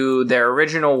to their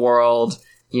original world.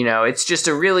 It's just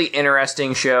a really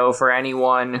interesting show for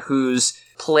anyone who's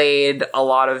played a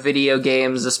lot of video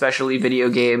games, especially video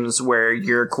games where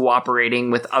you're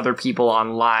cooperating with other people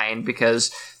online,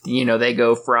 because, they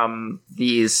go from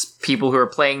these people who are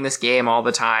playing this game all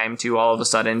the time to all of a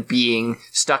sudden being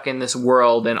stuck in this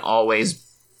world and always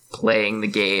playing the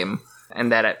game,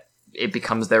 and that it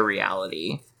becomes their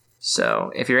reality.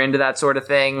 So, if you're into that sort of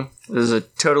thing, this is a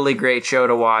totally great show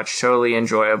to watch, totally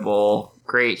enjoyable,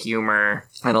 great humor,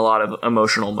 and a lot of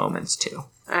emotional moments, too.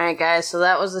 Alright guys, so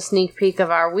that was a sneak peek of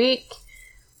our week.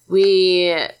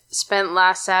 We spent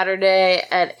last Saturday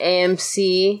at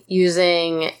AMC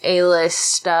using A-list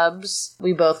stubs.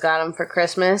 We both got them for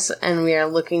Christmas, and we are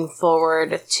looking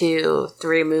forward to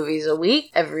 3 movies a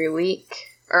week, every week.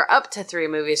 Or up to 3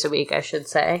 movies a week, I should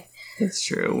say. It's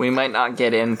true. We might not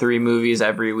get in 3 movies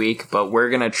every week, but we're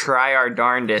going to try our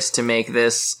darndest to make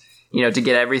this to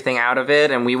get everything out of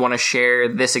it, and we want to share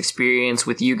this experience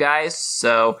with you guys.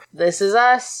 So This is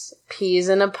us, Peas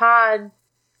in a Pod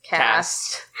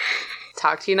cast.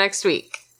 Talk to you next week.